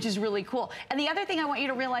 which is really cool. And the other thing I want you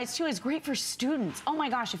to realize too is great for students. Oh my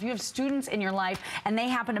gosh, if you have students in your life and they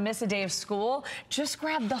happen to miss a day of school, just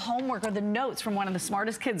grab the homework or the notes from one of the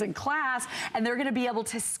smartest kids in class and they're gonna be able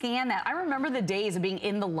to scan that. I remember the days of being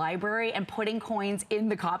in the library and putting coins in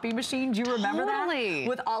the copy machine. Do you remember that?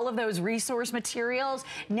 With all of those resource materials.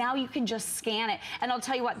 Now you can just scan it. And I'll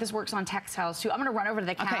tell you what, this works on textiles too. I'm gonna run over to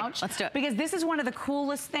the couch. Okay, let's do it. Because this is one of the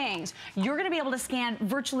coolest things. You're gonna be able to scan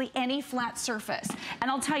virtually any flat surface. And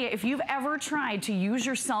I'll tell you, if you've ever tried to use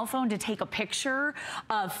your cell phone to take a picture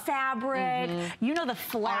of fabric, you know the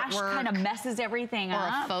flash kind of messes everything up.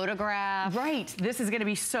 Or a photograph. Right, this is gonna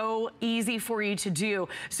be so easy for you to do.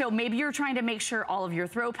 So maybe you're trying to make sure all of your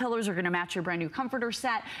throw pillows are gonna match your brand new comforter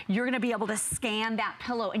set. You're gonna be able to scan that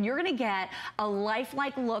pillow and you're gonna get a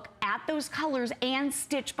lifelike look at those colors and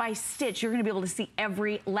stitch by stitch. You're gonna be able to see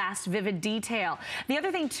every last vivid detail. The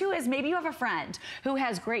other thing too is maybe you have a friend who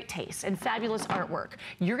has great taste and fabulous artwork.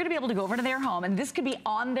 You're gonna be able to go over to their home and this could be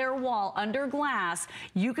on their wall under glass.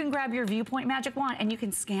 You can grab your Viewpoint Magic Wand and you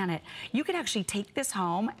can scan it. You can actually take this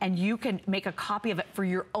home and you can make a copy of it for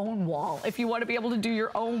your own wall. If you want to be able to do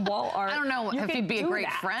your own wall art. I don't know if you'd be a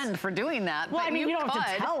great friend for doing that. Well, but I mean, you don't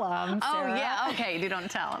have to tell them, Sarah. Oh yeah, okay, you don't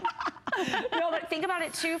tell them. No, but think about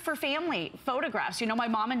it too for family photographs. You know, my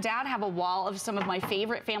mom and dad have a wall of some of my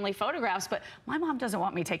favorite family photographs, but my mom doesn't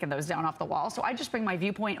want me taking those down off the wall. So I just bring my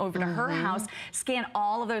Viewpoint over to her house, scan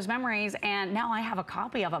all of those memories, and now I have a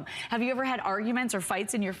copy of them. Have you ever had arguments or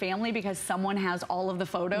fights in your family because someone has all of the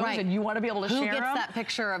photos and you want to be able to share them? Who gets that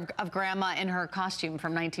picture of grandma in her costume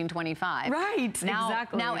from 1925? Right,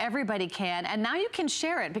 exactly. Now everybody can, and now you can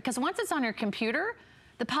share it because once it's on your computer,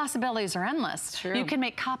 the possibilities are endless. True. You can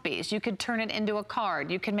make copies. You could turn it into a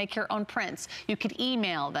card. You can make your own prints. You could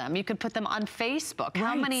email them. You could put them on Facebook.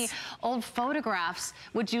 How many old photographs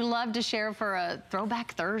would you love to share for a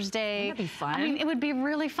Throwback Thursday? Wouldn't that be fun? I mean, it would be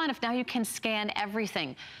really fun if now you can scan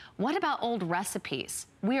everything. What about old recipes?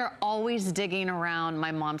 We are always digging around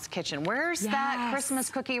my mom's kitchen. Where's that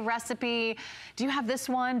Christmas cookie recipe? Do you have this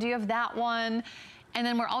one? Do you have that one? And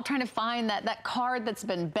then we're all trying to find that card that's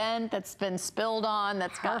been bent, that's been spilled on,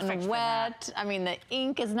 that's gotten wet. I mean, the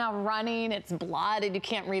ink is now running, it's blotted. You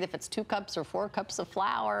can't read if it's 2 cups or 4 cups of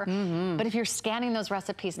flour. But if you're scanning those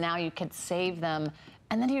recipes now, you could save them.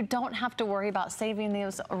 And then you don't have to worry about saving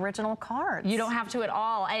those original cards. You don't have to at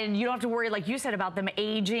all. And you don't have to worry, like you said, about them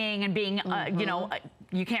aging and being, you know,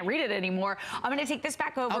 you can't read it anymore. I'm gonna take this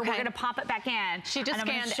back over. We're gonna pop it back in. She just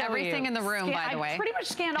scanned everything in the room, by the way. I pretty much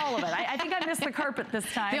scanned all of it. I think I missed the carpet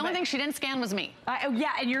this time. The only thing she didn't scan was me. Yeah,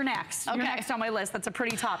 and you're next. You're next on my list. That's a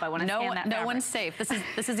pretty top. I want to scan that. No one's safe.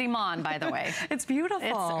 This is Iman, by the way. It's beautiful.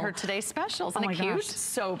 It's her today's special. Isn't it cute? Gosh,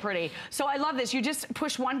 so pretty. So I love this. You just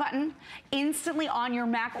push one button instantly on your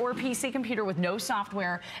Mac or PC computer with no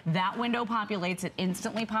software. That window populates. It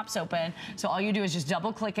instantly pops open. So all you do is just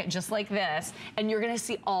double click it just like this, and you're gonna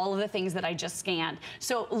see all of the things that I just scanned.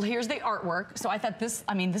 So here's the artwork. So I thought this,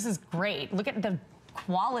 I mean, this is great. Look at the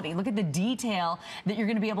quality. Look at the detail that you're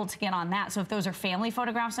going to be able to get on that. So if those are family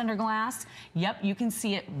photographs under glass, yep, you can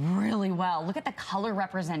see it really well. Look at the color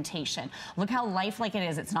representation. Look how lifelike it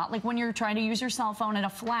is. It's not like when you're trying to use your cell phone in a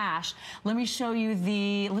flash. Let me show you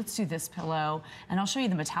the, let's do this pillow, and I'll show you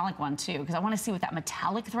the metallic one too, because I want to see what that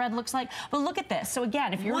metallic thread looks like. But look at this. So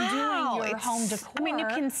again, if you're doing your home decor, I mean, you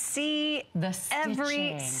can see the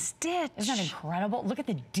every stitch. Isn't that incredible? Look at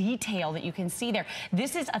the detail that you can see there.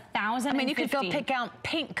 This is 1,050. I mean, you could go pick out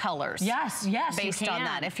paint colors. Yes, yes, based on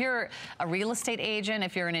that. If you're a real estate agent,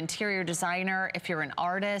 if you're an interior designer, if you're an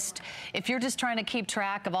artist, if you're just trying to keep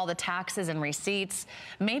track of all the taxes and receipts,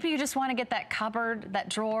 maybe you just want to get that cupboard, that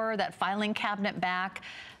drawer, that filing cabinet back.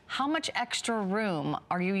 how much extra room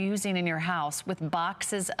are you using in your house with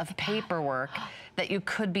boxes of paperwork that you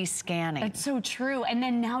could be scanning? It's so true. And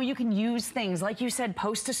then now you can use things, like you said,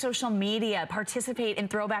 post to social media, participate in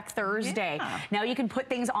Throwback Thursday. Yeah. Now you can put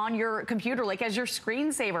things on your computer, like as your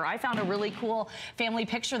screensaver. I found a really cool family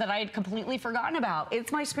picture that I had completely forgotten about.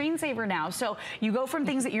 It's my screensaver now. So you go from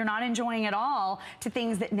things that you're not enjoying at all to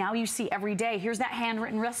things that now you see every day. Here's that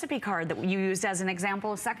handwritten recipe card that you used as an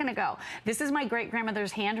example a second ago. This is my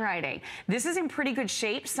great-grandmother's handwriting. This is in pretty good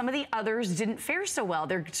shape. Some of the others didn't fare so well.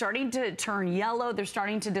 They're starting to turn yellow. They're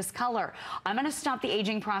starting to discolor. I'm going to stop the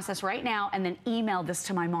aging process right now and then email this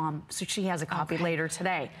to my mom so she has a copy later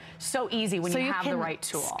today. So easy when you have the right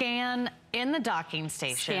tool. Scan in the docking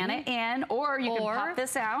station. Scan it in, or you can pop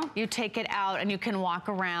this out. You take it out and you can walk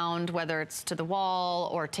around, whether it's to the wall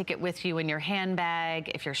or take it with you in your handbag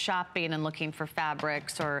if you're shopping and looking for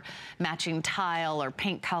fabrics or matching tile or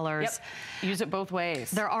paint colors. Yep. Use it both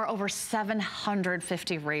ways. There are over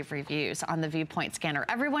 750 rave reviews on the Viewpoint scanner.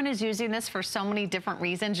 Everyone is using this for so many different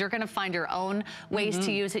reasons. You're going to find your own ways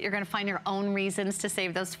to use it. You're going to find your own reasons to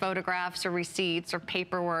save those photographs or receipts or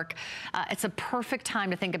paperwork. It's a perfect time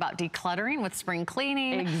to think about decluttering with spring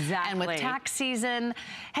cleaning and with tax season.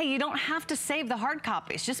 Hey, you don't have to save the hard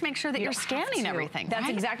copies. Just make sure that you're scanning everything. That's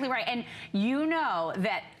exactly right. And you know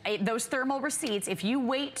that those thermal receipts, if you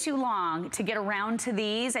wait too long to get around to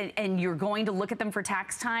these and you're going to look at them for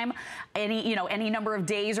tax time, any number of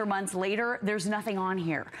days or months later, there's nothing on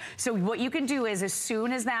here. So what you can do is, as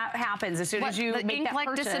soon as that happens, as soon as you make that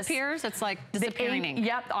purchase, disappears, it's like disappearing.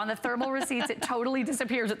 Yep, on the thermal receipts, it totally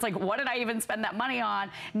disappears. It's like, what did I even spend that money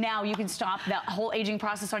on? Now you can stop that whole aging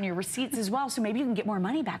process on your receipts as well, so maybe you can get more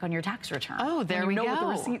money back on your tax return. Oh, there we go. You know what the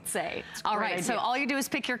receipts say. All right, so all you do is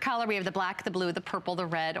pick your color. We have the black, the blue, the purple, the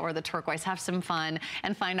red, or the turquoise. Have some fun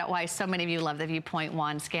and find out why so many of you love the Viewpoint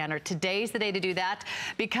Wand scanner. Today's the day to do that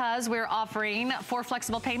because we're offering 4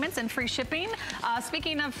 flexible payments and free shipping.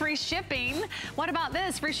 Speaking of free shipping, what about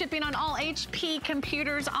this? Free shipping on all HP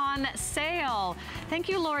computers on sale. Thank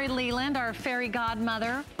you, Lori Leland, our fairy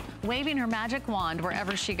godmother, waving her magic wand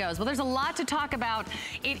wherever she goes. Well, there's a lot to talk about.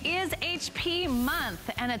 It is HP month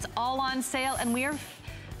and it's all on sale, and we are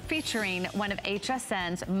featuring one of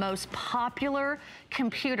HSN's most popular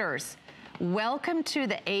computers. Welcome to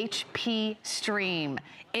the HP Stream.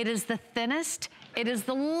 It is the thinnest, it is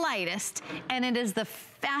the lightest, and it is the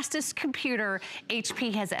fastest computer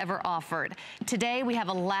HP has ever offered. Today, we have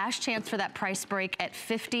a last chance for that price break at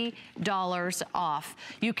 $50 off.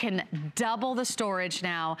 You can double the storage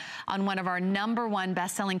now on one of our #1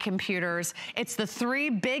 best-selling computers. It's the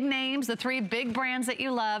 3 big names, the 3 big brands that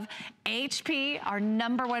you love. HP, our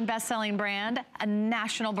 #1 best-selling brand, a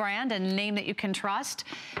national brand, a name that you can trust.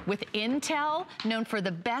 With Intel, known for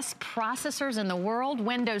the best processors in the world,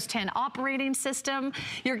 Windows 10 operating system.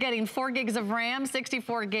 You're getting 4 gigs of RAM,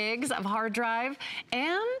 64 gigs of hard drive,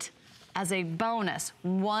 and as a bonus,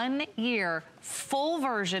 1 year full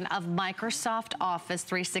version of Microsoft Office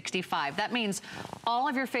 365. That means all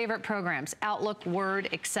of your favorite programs, Outlook, Word,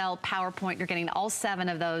 Excel, PowerPoint, you're getting all 7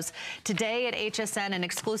 of those. Today at HSN, an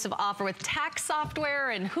exclusive offer with tax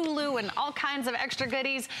software and Hulu and all kinds of extra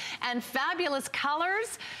goodies and fabulous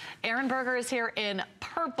colors. Aaron Berger is here in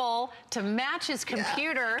purple to match his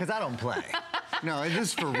computer. Because I don't play. No, it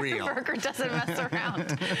is for real. Berger doesn't mess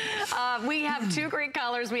around. We have 2 great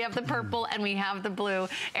colors. We have the purple and we have the blue.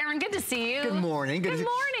 Aaron, good to see you. Good morning. Good morning.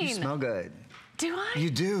 You smell good. Do I? You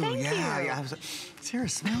do. Thank you. Yeah. Sarah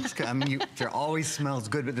smells good. I mean, Sarah always smells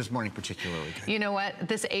good, but this morning particularly good. You know what?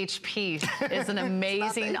 This HP is an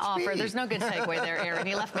amazing offer. There's no good segue there, Aaron.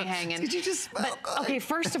 You left me hanging. Did you just smell good? Okay,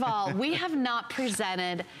 first of all, we have not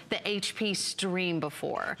presented the HP Stream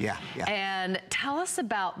before. Yeah. And tell us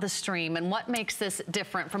about the Stream and what makes this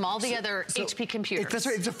different from all the other HP computers. That's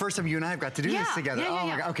right. It's the first time you and I have got to do this together. Oh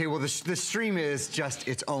my God. Okay, well, the Stream is just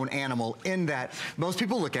its own animal in that most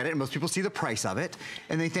people look at it and most people see the price of it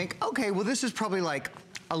and they think, okay, well, this is probably like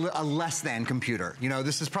a less than computer. You know,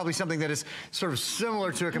 this is probably something that is sort of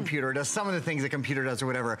similar to a computer, does some of the things a computer does or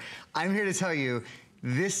whatever. I'm here to tell you,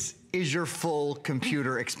 this is your full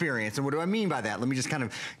computer experience. And what do I mean by that? Let me just kind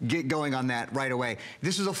of get going on that right away.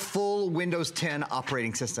 This is a full Windows 10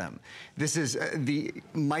 operating system. This is the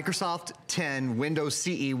Microsoft 10, Windows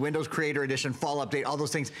CE, Windows Creator Edition, Fall Update, all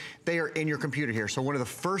those things. They are in your computer here. So one of the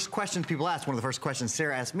first questions people ask, one of the first questions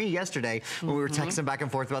Sarah asked me yesterday when we were texting back and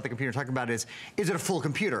forth about the computer, talking about is it a full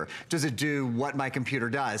computer? Does it do what my computer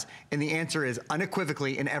does? And the answer is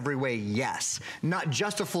unequivocally in every way, yes. Not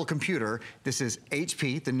just a full computer. This is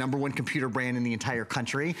HP, the #1 computer brand in the entire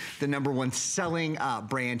country, the #1 selling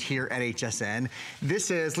brand here at HSN.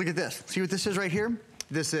 This is, look at this. See what this is right here?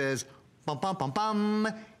 This is,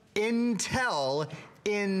 Intel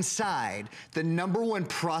inside. The #1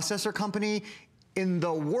 processor company in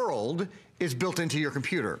the world is built into your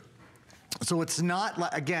computer. So it's not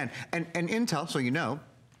like, again, and Intel, so you know,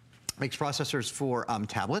 makes processors for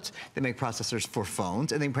tablets, they make processors for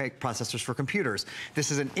phones, and they make processors for computers. This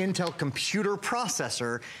is an Intel computer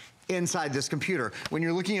processor inside this computer. When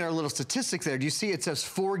you're looking at our little statistics there, do you see it says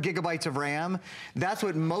 4 gigabytes of RAM? That's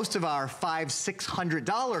what most of our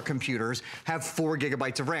 $500–600 computers have, 4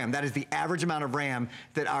 gigabytes of RAM. That is the average amount of RAM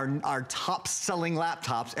that our top selling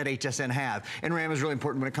laptops at HSN have. And RAM is really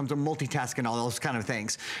important when it comes to multitasking and all those kind of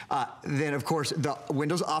things. Then of course, the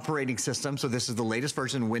Windows operating system. So this is the latest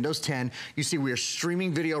version, Windows 10. You see we are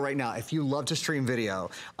streaming video right now. If you love to stream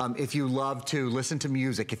video, if you love to listen to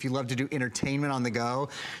music, if you love to do entertainment on the go,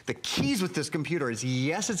 the keys with this computer is,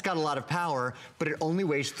 yes, it's got a lot of power, but it only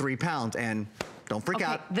weighs 3 pounds. And don't freak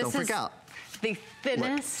out, don't freak out. The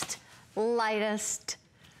thinnest, lightest,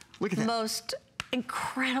 most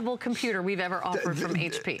incredible computer we've ever offered from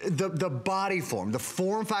HP. The body form, the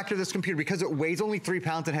form factor of this computer, because it weighs only 3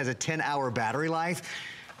 pounds and has a 10-hour battery life,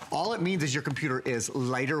 all it means is your computer is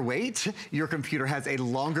lighter weight, your computer has a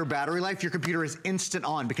longer battery life, your computer is instant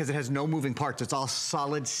on because it has no moving parts. It's all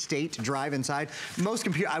solid state drive inside. Most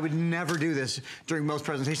I would never do this during most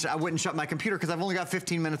presentations. I wouldn't shut my computer because I've only got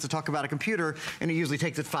 15 minutes to talk about a computer, and it usually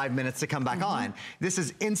takes it 5 minutes to come back on. This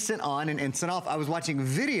is instant on and instant off. I was watching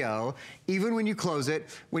video, even when you close it,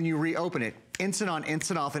 when you reopen it, instant on,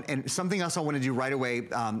 instant off, and something else I want to do right away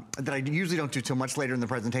that I usually don't do till much later in the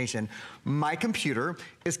presentation. My computer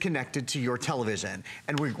is connected to your television,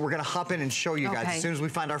 and we're going to hop in and show you guys. As soon as we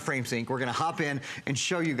find our frame sync, we're going to hop in and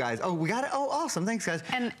show you guys. Oh, we got it? Oh, awesome. Thanks, guys.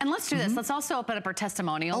 And let's do this. Let's also open up our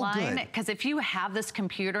testimonial line, because if you have this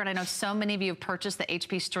computer, and I know so many of you have purchased the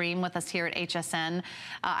HP Stream with us here at HSN,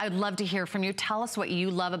 I'd love to hear from you. Tell us what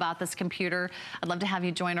you love about this computer. I'd love to have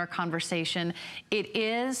you join our conversation. It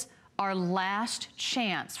is our last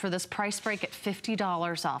chance for this price break at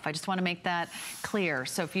 $50 off. I just want to make that clear.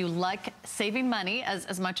 So if you like saving money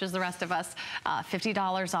as much as the rest of us,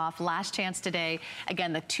 $50 off, last chance today.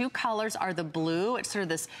 Again, the 2 colors are the blue. It's sort of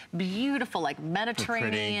this beautiful, like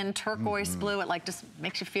Mediterranean turquoise blue. It like just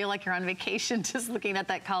makes you feel like you're on vacation just looking at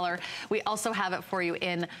that color. We also have it for you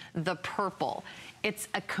in the purple. It's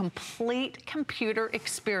a complete computer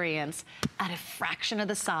experience at a fraction of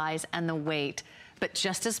the size and the weight, but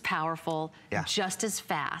just as powerful, just as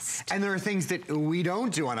fast. And there are things that we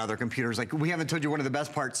don't do on other computers. Like, we haven't told you one of the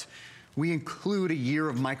best parts. We include a year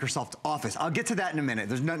of Microsoft Office. I'll get to that in a minute.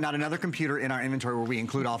 There's not another computer in our inventory where we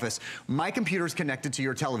include Office. My computer is connected to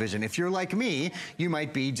your television. If you're like me, you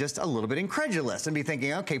might be just a little bit incredulous and be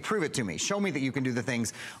thinking, okay, prove it to me. Show me that you can do the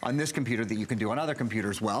things on this computer that you can do on other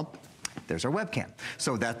computers. Well, there's our webcam.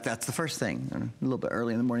 So that's the first thing. A little bit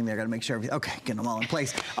early in the morning there, got to make sure everything, okay, getting them all in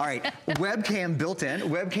place. All right, webcam built in.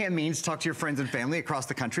 Webcam means talk to your friends and family across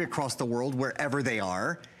the country, across the world, wherever they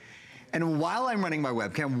are. And while I'm running my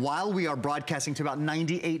webcam, while we are broadcasting to about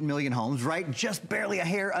 98 million homes, right? Just barely a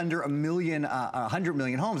hair under 100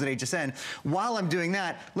 million homes at HSN. While I'm doing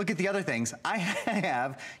that, look at the other things. I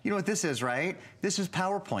have, you know what this is, right? This is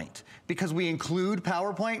PowerPoint. Because we include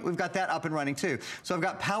PowerPoint, we've got that up and running too. So I've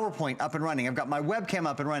got PowerPoint up and running. I've got my webcam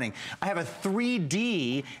up and running. I have a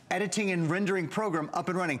 3D editing and rendering program up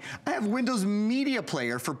and running. I have Windows Media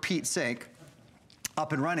Player, for Pete's sake,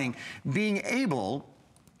 up and running. Being able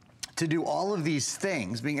to do all of these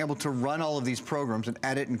things, being able to run all of these programs and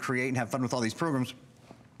edit and create and have fun with all these programs,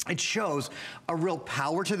 it shows a real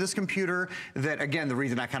power to this computer that, again, the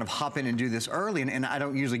reason I kind of hop in and do this early, and I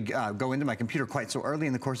don't usually go into my computer quite so early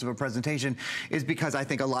in the course of a presentation, is because I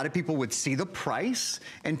think a lot of people would see the price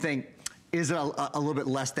and think, is it a little bit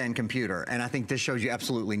less than computer? And I think this shows you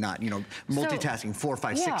absolutely not. You know, multitasking 4,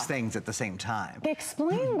 5, 6 things at the same time.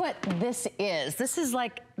 Explain what this is. This is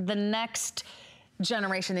like the next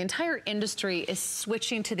generation. The entire industry is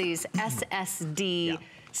switching to these SSD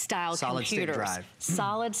style solid computers. State drive.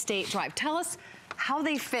 Solid state drive. Tell us how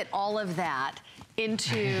they fit all of that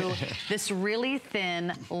into this really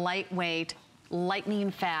thin, lightweight,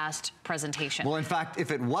 lightning fast presentation. Well, in fact, if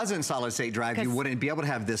it wasn't solid state drive, you wouldn't be able to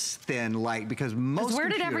have this thin light, because most where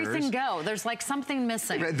did computers, everything go? There's like something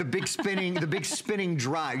missing. The big spinning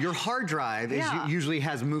drive. Your hard drive usually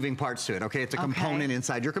has moving parts to it. Okay, it's a component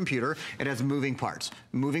inside your computer. It has moving parts.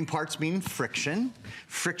 Moving parts mean friction.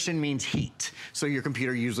 Friction means heat. So your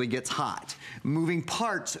computer usually gets hot. Moving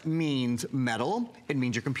parts means metal. It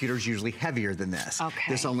means your computer is usually heavier than this.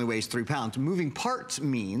 Okay. This only weighs 3 pounds. Moving parts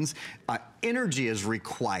means energy energy is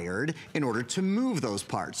required in order to move those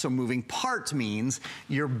parts. So moving parts means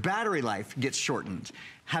your battery life gets shortened.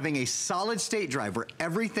 Having a solid state drive where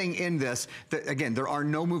everything in this, again, there are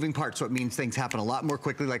no moving parts, so it means things happen a lot more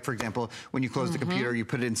quickly. Like, for example, when you close the computer, you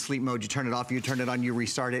put it in sleep mode, you turn it off, you turn it on, you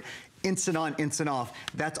restart it. Instant on, instant off.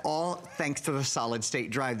 That's all thanks to the solid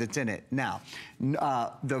state drive that's in it. Now,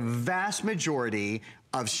 the vast majority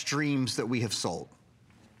of streams that we have sold,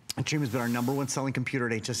 Stream has been our #1 selling computer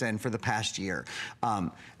at HSN for the past year.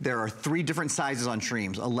 There are 3 different sizes on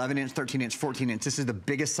Streams, 11-inch, 13-inch, 14-inch. This is the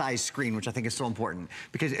biggest size screen, which I think is so important,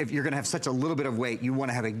 because if you're gonna have such a little bit of weight, you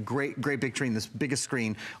wanna have a great big screen, this biggest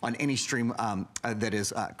screen on any Stream that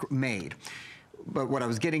is made. But what I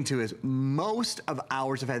was getting to is most of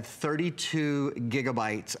ours have had 32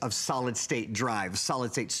 gigabytes of solid state drive,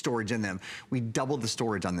 solid state storage in them. We doubled the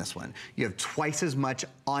storage on this one. You have twice as much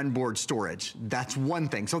onboard storage. That's one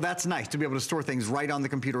thing. So that's nice to be able to store things right on the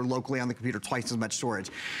computer, locally on the computer, twice as much storage.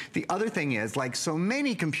 The other thing is, like so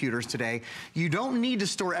many computers today, you don't need to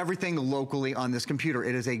store everything locally on this computer.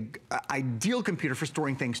 It is a ideal computer for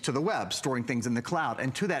storing things to the web, storing things in the cloud.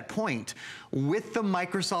 And to that point, with the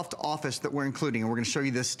Microsoft Office that we're including, and we're going to show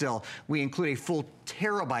you this still, we include a full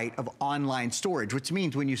terabyte of online storage, which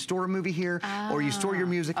means when you store a movie here, or you store your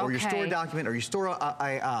music, or you store a document, or you store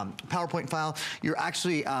a PowerPoint file, you're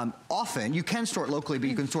actually often, you can store it locally, but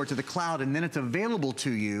you can store it to the cloud, and then it's available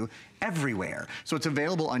to you everywhere. So it's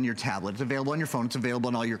available on your tablet, it's available on your phone, it's available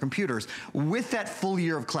on all your computers. With that full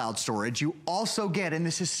year of cloud storage, you also get, and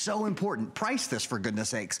this is so important, price this for goodness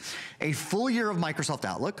sakes, a full year of Microsoft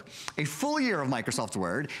Outlook, a full year of Microsoft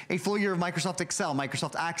Word, a full year of Microsoft Excel,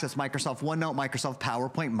 Microsoft Access, Microsoft OneNote, Microsoft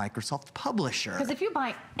PowerPoint, Microsoft Publisher. Because if you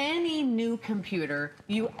buy any new computer,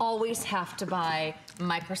 you always have to buy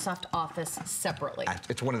Microsoft Office separately.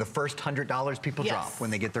 It's one of the first $100 people drop when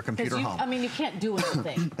they get their computer home. I mean, you can't do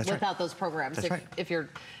anything without those programs if you're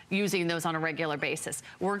using those on a regular basis.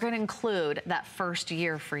 We're going to include that first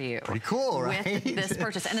year for you. Pretty cool, right? With this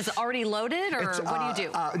purchase. And it's already loaded, or what do you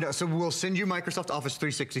do? No, so we'll send you Microsoft Office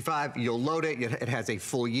 365. You'll load it. It has a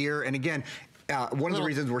full year. And again, one of the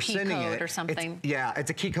reasons we're sending it, or something. It's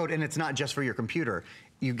a key code, and it's not just for your computer.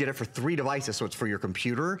 You get it for 3 devices, so it's for your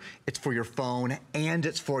computer, it's for your phone, and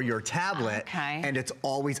it's for your tablet, and it's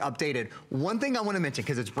always updated. One thing I want to mention,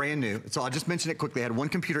 because it's brand new, so I'll just mention it quickly. I had one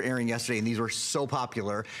computer airing yesterday, and these were so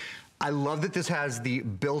popular. I love that this has the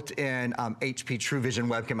built-in HP TrueVision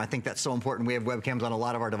webcam. I think that's so important. We have webcams on a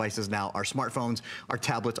lot of our devices now, our smartphones, our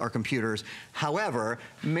tablets, our computers. However,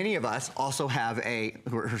 many of us also have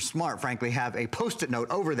who are smart, frankly, have a Post-it note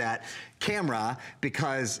over that camera,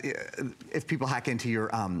 because if people hack into your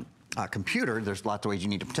computer, there's lots of ways you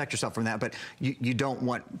need to protect yourself from that, but you don't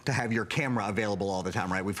want to have your camera available all the time,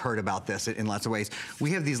 right? We've heard about this in lots of ways.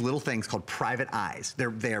 We have these little things called private eyes.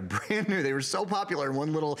 They are brand new. They were so popular in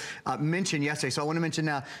one little mention yesterday, so I want to mention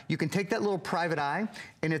now, you can take that little private eye,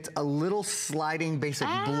 and it's a little sliding basic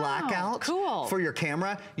blackout for your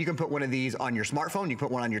camera. You can put one of these on your smartphone, you can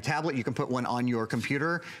put one on your tablet, you can put one on your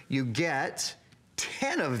computer. You get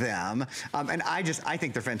 10 of them, and I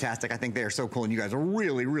think they're fantastic. I think they are so cool, and you guys are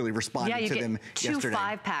really responding to them yesterday. 2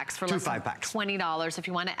 5-packs for less than $20. If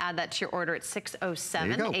you want to add that to your order, it's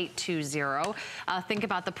 607-820. Think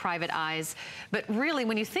about the private eyes. But really,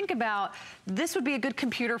 when you think about, this would be a good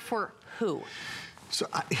computer for who? So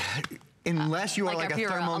unless you are like a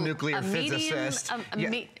thermonuclear physicist.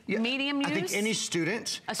 Medium use? I think any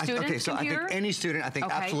student. A student computer? I think any student,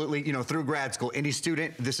 absolutely, through grad school, any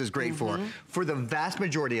student, this is great for. For the vast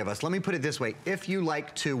majority of us, let me put it this way. If you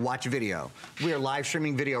like to watch video, we are live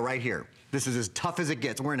streaming video right here. This is as tough as it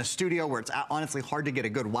gets. We're in a studio where it's honestly hard to get a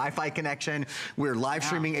good Wi-Fi connection. We're live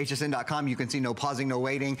streaming hsn.com. You can see no pausing, no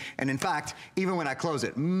waiting. And in fact, even when I close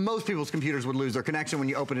it, most people's computers would lose their connection. When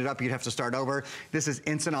you open it up, you'd have to start over. This is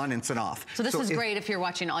instant on, instant off. So this is great if you're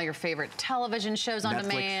watching all your favorite television shows on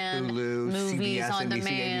demand, Hulu, movies CBS, on NBC,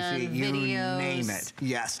 demand, ABC, you videos. Name it.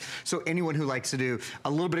 Yes. So anyone who likes to do a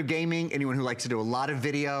little bit of gaming, anyone who likes to do a lot of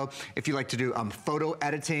video, if you like to do photo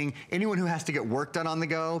editing, anyone who has to get work done on the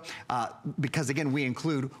go, because again, we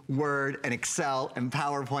include Word and Excel and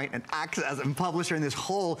PowerPoint and Access and Publisher and this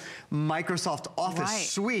whole Microsoft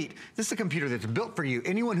Office suite. This is a computer that's built for you.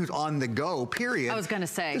 Anyone who's on the go, period. I was going to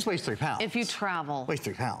say. This weighs 3 pounds. If you travel. Weighs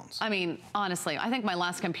 3 pounds. I mean, honestly, I think my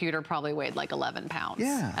last computer probably weighed like 11 pounds.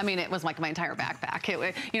 Yeah. I mean, it was like my entire backpack.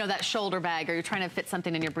 That shoulder bag, or you're trying to fit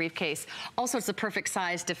something in your briefcase. Also, it's the perfect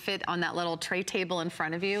size to fit on that little tray table in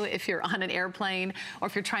front of you if you're on an airplane, or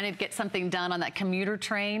if you're trying to get something done on that commuter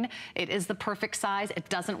train. It is the perfect size. It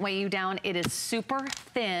doesn't weigh you down. It is super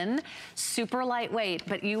thin, super lightweight,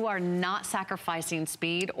 but you are not sacrificing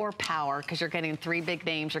speed or power because you're getting 3 big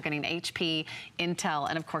names. You're getting HP, Intel,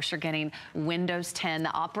 and of course you're getting Windows 10,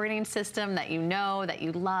 the operating system that you know, that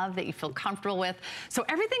you love, that you feel comfortable with. So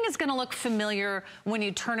everything is gonna look familiar when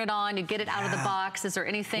you turn it on, you get it out of the box. Is there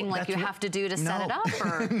anything like you have to do to set it up?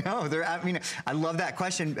 Or? No, I mean, I love that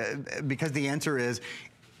question because the answer is,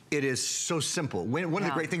 it is so simple. One of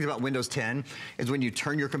the great things about Windows 10 is when you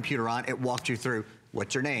turn your computer on, it walks you through,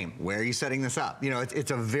 what's your name? Where are you setting this up? You know,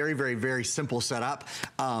 it's a very, very, very simple setup.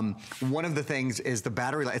 One of the things is the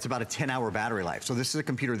battery life. It's about a 10-hour battery life. So this is a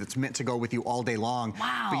computer that's meant to go with you all day long,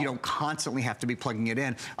 but you don't constantly have to be plugging it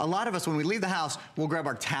in. A lot of us, when we leave the house, we'll grab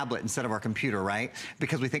our tablet instead of our computer, right?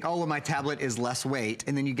 Because we think, oh, well, my tablet is less weight.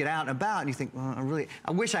 And then you get out and about and you think, well,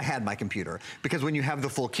 I wish I had my computer. Because when you have the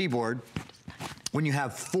full keyboard, when you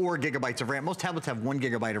have 4 gigabytes of RAM, most tablets have 1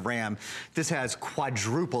 gigabyte of RAM. This has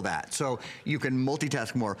quadruple that. So you can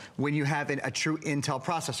multitask more. When you have a true Intel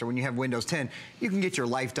processor, when you have Windows 10, you can get your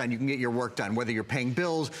life done, you can get your work done, whether you're paying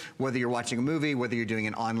bills, whether you're watching a movie, whether you're doing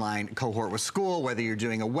an online cohort with school, whether you're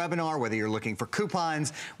doing a webinar, whether you're looking for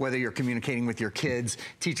coupons, whether you're communicating with your kids,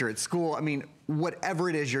 teacher at school. I mean, whatever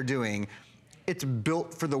it is you're doing, it's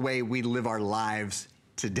built for the way we live our lives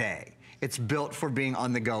today. It's built for being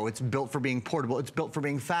on the go. It's built for being portable. It's built for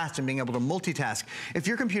being fast and being able to multitask. If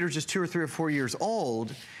your computer's just 2 or 3 or 4 years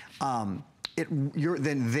old,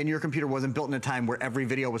 then your computer wasn't built in a time where every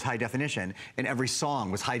video was high definition and every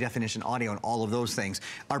song was high definition audio and all of those things.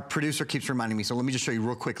 Our producer keeps reminding me, so let me just show you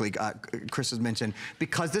real quickly. Chris has mentioned,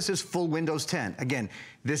 because this is full Windows 10, again,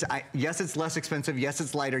 yes, it's less expensive, yes,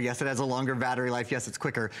 it's lighter, yes, it has a longer battery life, yes, it's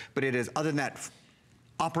quicker, but it is, other than that,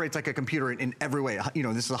 operates like a computer in every way. You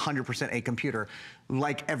know, this is 100% a computer.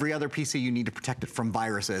 Like every other PC, you need to protect it from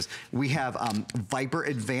viruses. We have Viper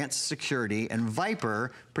Advanced Security, and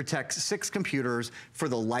Viper protects 6 computers for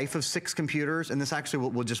the life of 6 computers. And this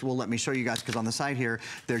actually will let me show you guys, because on the side here,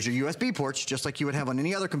 there's your USB ports, just like you would have on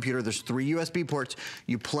any other computer. There's 3 USB ports.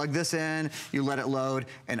 You plug this in, you let it load,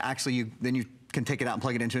 and actually then you can take it out and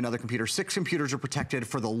plug it into another computer. 6 computers are protected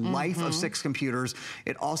for the life of 6 computers.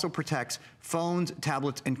 It also protects phones,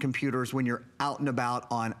 tablets, and computers when you're out and about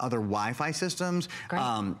on other Wi-Fi systems.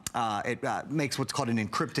 It makes what's called an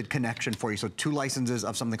encrypted connection for you. So 2 licenses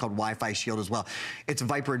of something called Wi-Fi Shield as well. It's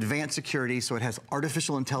Viper Advanced Security, so it has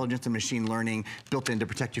artificial intelligence and machine learning built in to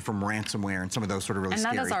protect you from ransomware and some of those sort of really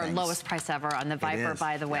scary things. And that is our lowest price ever on the Viper,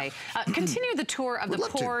 by the way. Continue the tour of the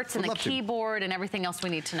ports and the keyboard and everything else we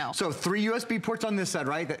need to know. So 3 USB ports on this side,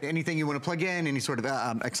 right? Anything you want to plug in, any sort of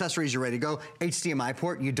accessories, you're ready to go. HDMI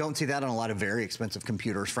port, you don't see that on a lot of very expensive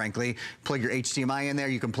computers, frankly. Plug your HDMI in there.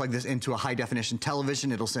 You can plug this into a high definition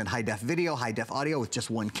television. It'll send high def video, high def audio with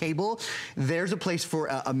just 1 cable. There's a place for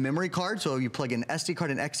a memory card. So you plug in an SD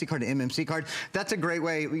card, an XD card, an MMC card. That's a great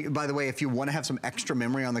way, by the way, if you want to have some extra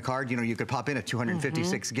memory on the card, you know, you could pop in a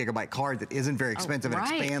 256 gigabyte card that isn't very expensive and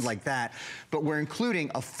expand like that. But we're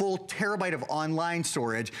including a full terabyte of online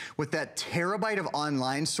storage. With that terabyte of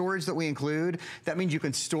online storage that we include, that means you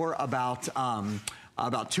can store about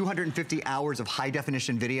 250 hours of high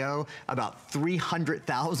definition video, about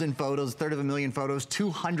 300,000 photos, 1/3 photos,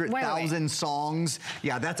 200,000 songs.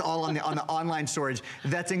 Yeah, that's all on the online storage.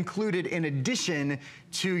 That's included in addition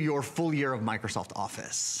to your full year of Microsoft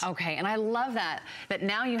Office. Okay, and I love that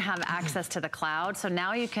now you have access to the cloud, so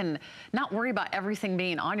now you can not worry about everything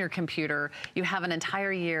being on your computer. You have an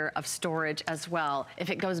entire year of storage as well, if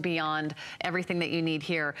it goes beyond everything that you need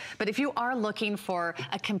here. But if you are looking for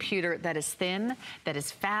a computer that is thin, that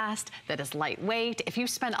is fast, that is lightweight, if you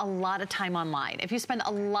spend a lot of time online, if you spend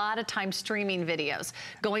a lot of time streaming videos,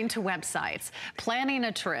 going to websites, planning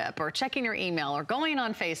a trip, or checking your email, or going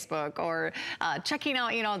on Facebook, or checking out,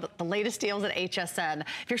 you know, the latest deals at HSN.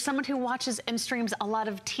 If you're someone who watches and streams a lot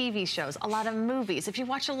of TV shows, a lot of movies, if you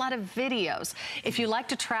watch a lot of videos, if you like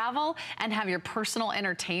to travel and have your personal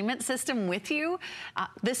entertainment system with you,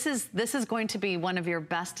 this is going to be one of your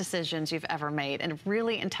best decisions you've ever made, and a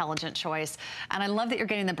really intelligent choice. And I love that you're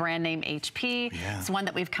getting the brand name HP. Yeah. It's one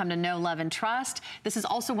that we've come to know, love, and trust. This is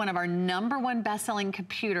also one of our #1 best-selling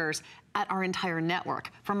computers at our entire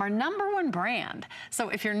network from our #1 brand. So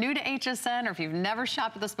if you're new to HSN, or if you've never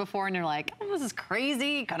shopped with us before and you're like, oh, this is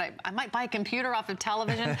crazy, I might buy a computer off of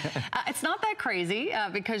television. It's not that crazy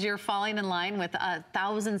because you're falling in line with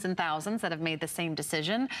thousands and thousands that have made the same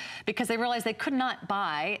decision, because they realized they could not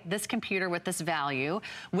buy this computer with this value,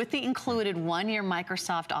 with the included 1-year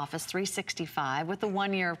Microsoft Office 365, with the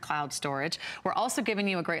 1 year of cloud storage. We're also giving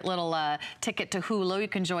you a great little ticket to Hulu. You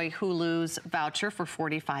can enjoy Hulu's voucher for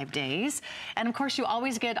 45 days. price. And of course, you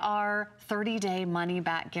always get our 30-day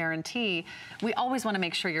money-back guarantee. We always want to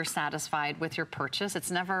make sure you're satisfied with your purchase.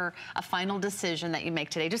 It's never a final decision that you make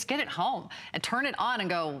today. Just get it home and turn it on and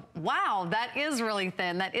go, wow, that is really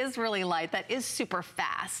thin, that is really light, that is super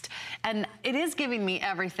fast. And it is giving me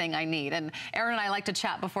everything I need. And Aaron and I like to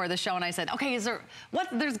chat before the show, and I said, okay,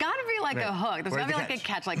 there's got to be like a hook. There's got to be like a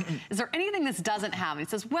catch. Like, is there anything this doesn't have? And he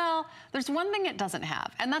says, well, there's one thing it doesn't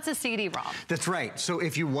have, and that's a CD-ROM. That's right. So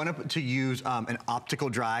if you want to use an optical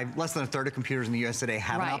drive, less than a third of computers in the US today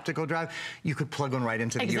have an optical drive, you could plug one right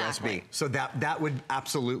into the USB. So that would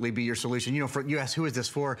absolutely be your solution. You know, for US, who is this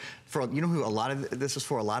for? You know who this is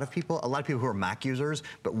for? A lot of people who are Mac users,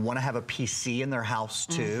 but want to have a PC in their house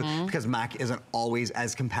too, because Mac isn't always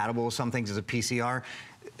as compatible with some things as a PC are.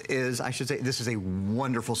 I should say, this is a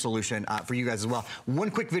wonderful solution for you guys as well. One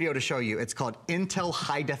quick video to show you. It's called Intel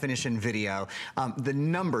High Definition Video. The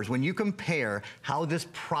numbers, when you compare how this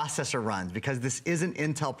processor runs, because this is an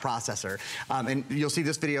Intel processor, and you'll see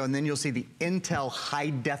this video, and then you'll see the Intel High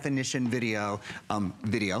Definition video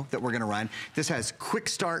that we're going to run. This has quick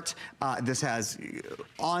start. This has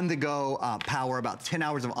on-the-go power, about 10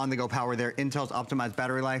 hours of on-the-go power there. Intel's optimized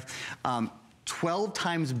battery life. 12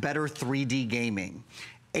 times better 3D gaming.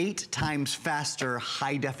 8 times faster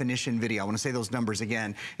high definition video. I want to say those numbers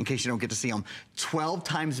again in case you don't get to see them. 12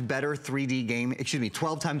 times better 3D game,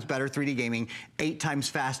 12 times better 3D gaming, 8 times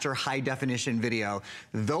faster high definition video.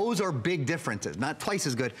 Those are big differences. Not twice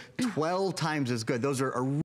as good, 12 times as good. Those are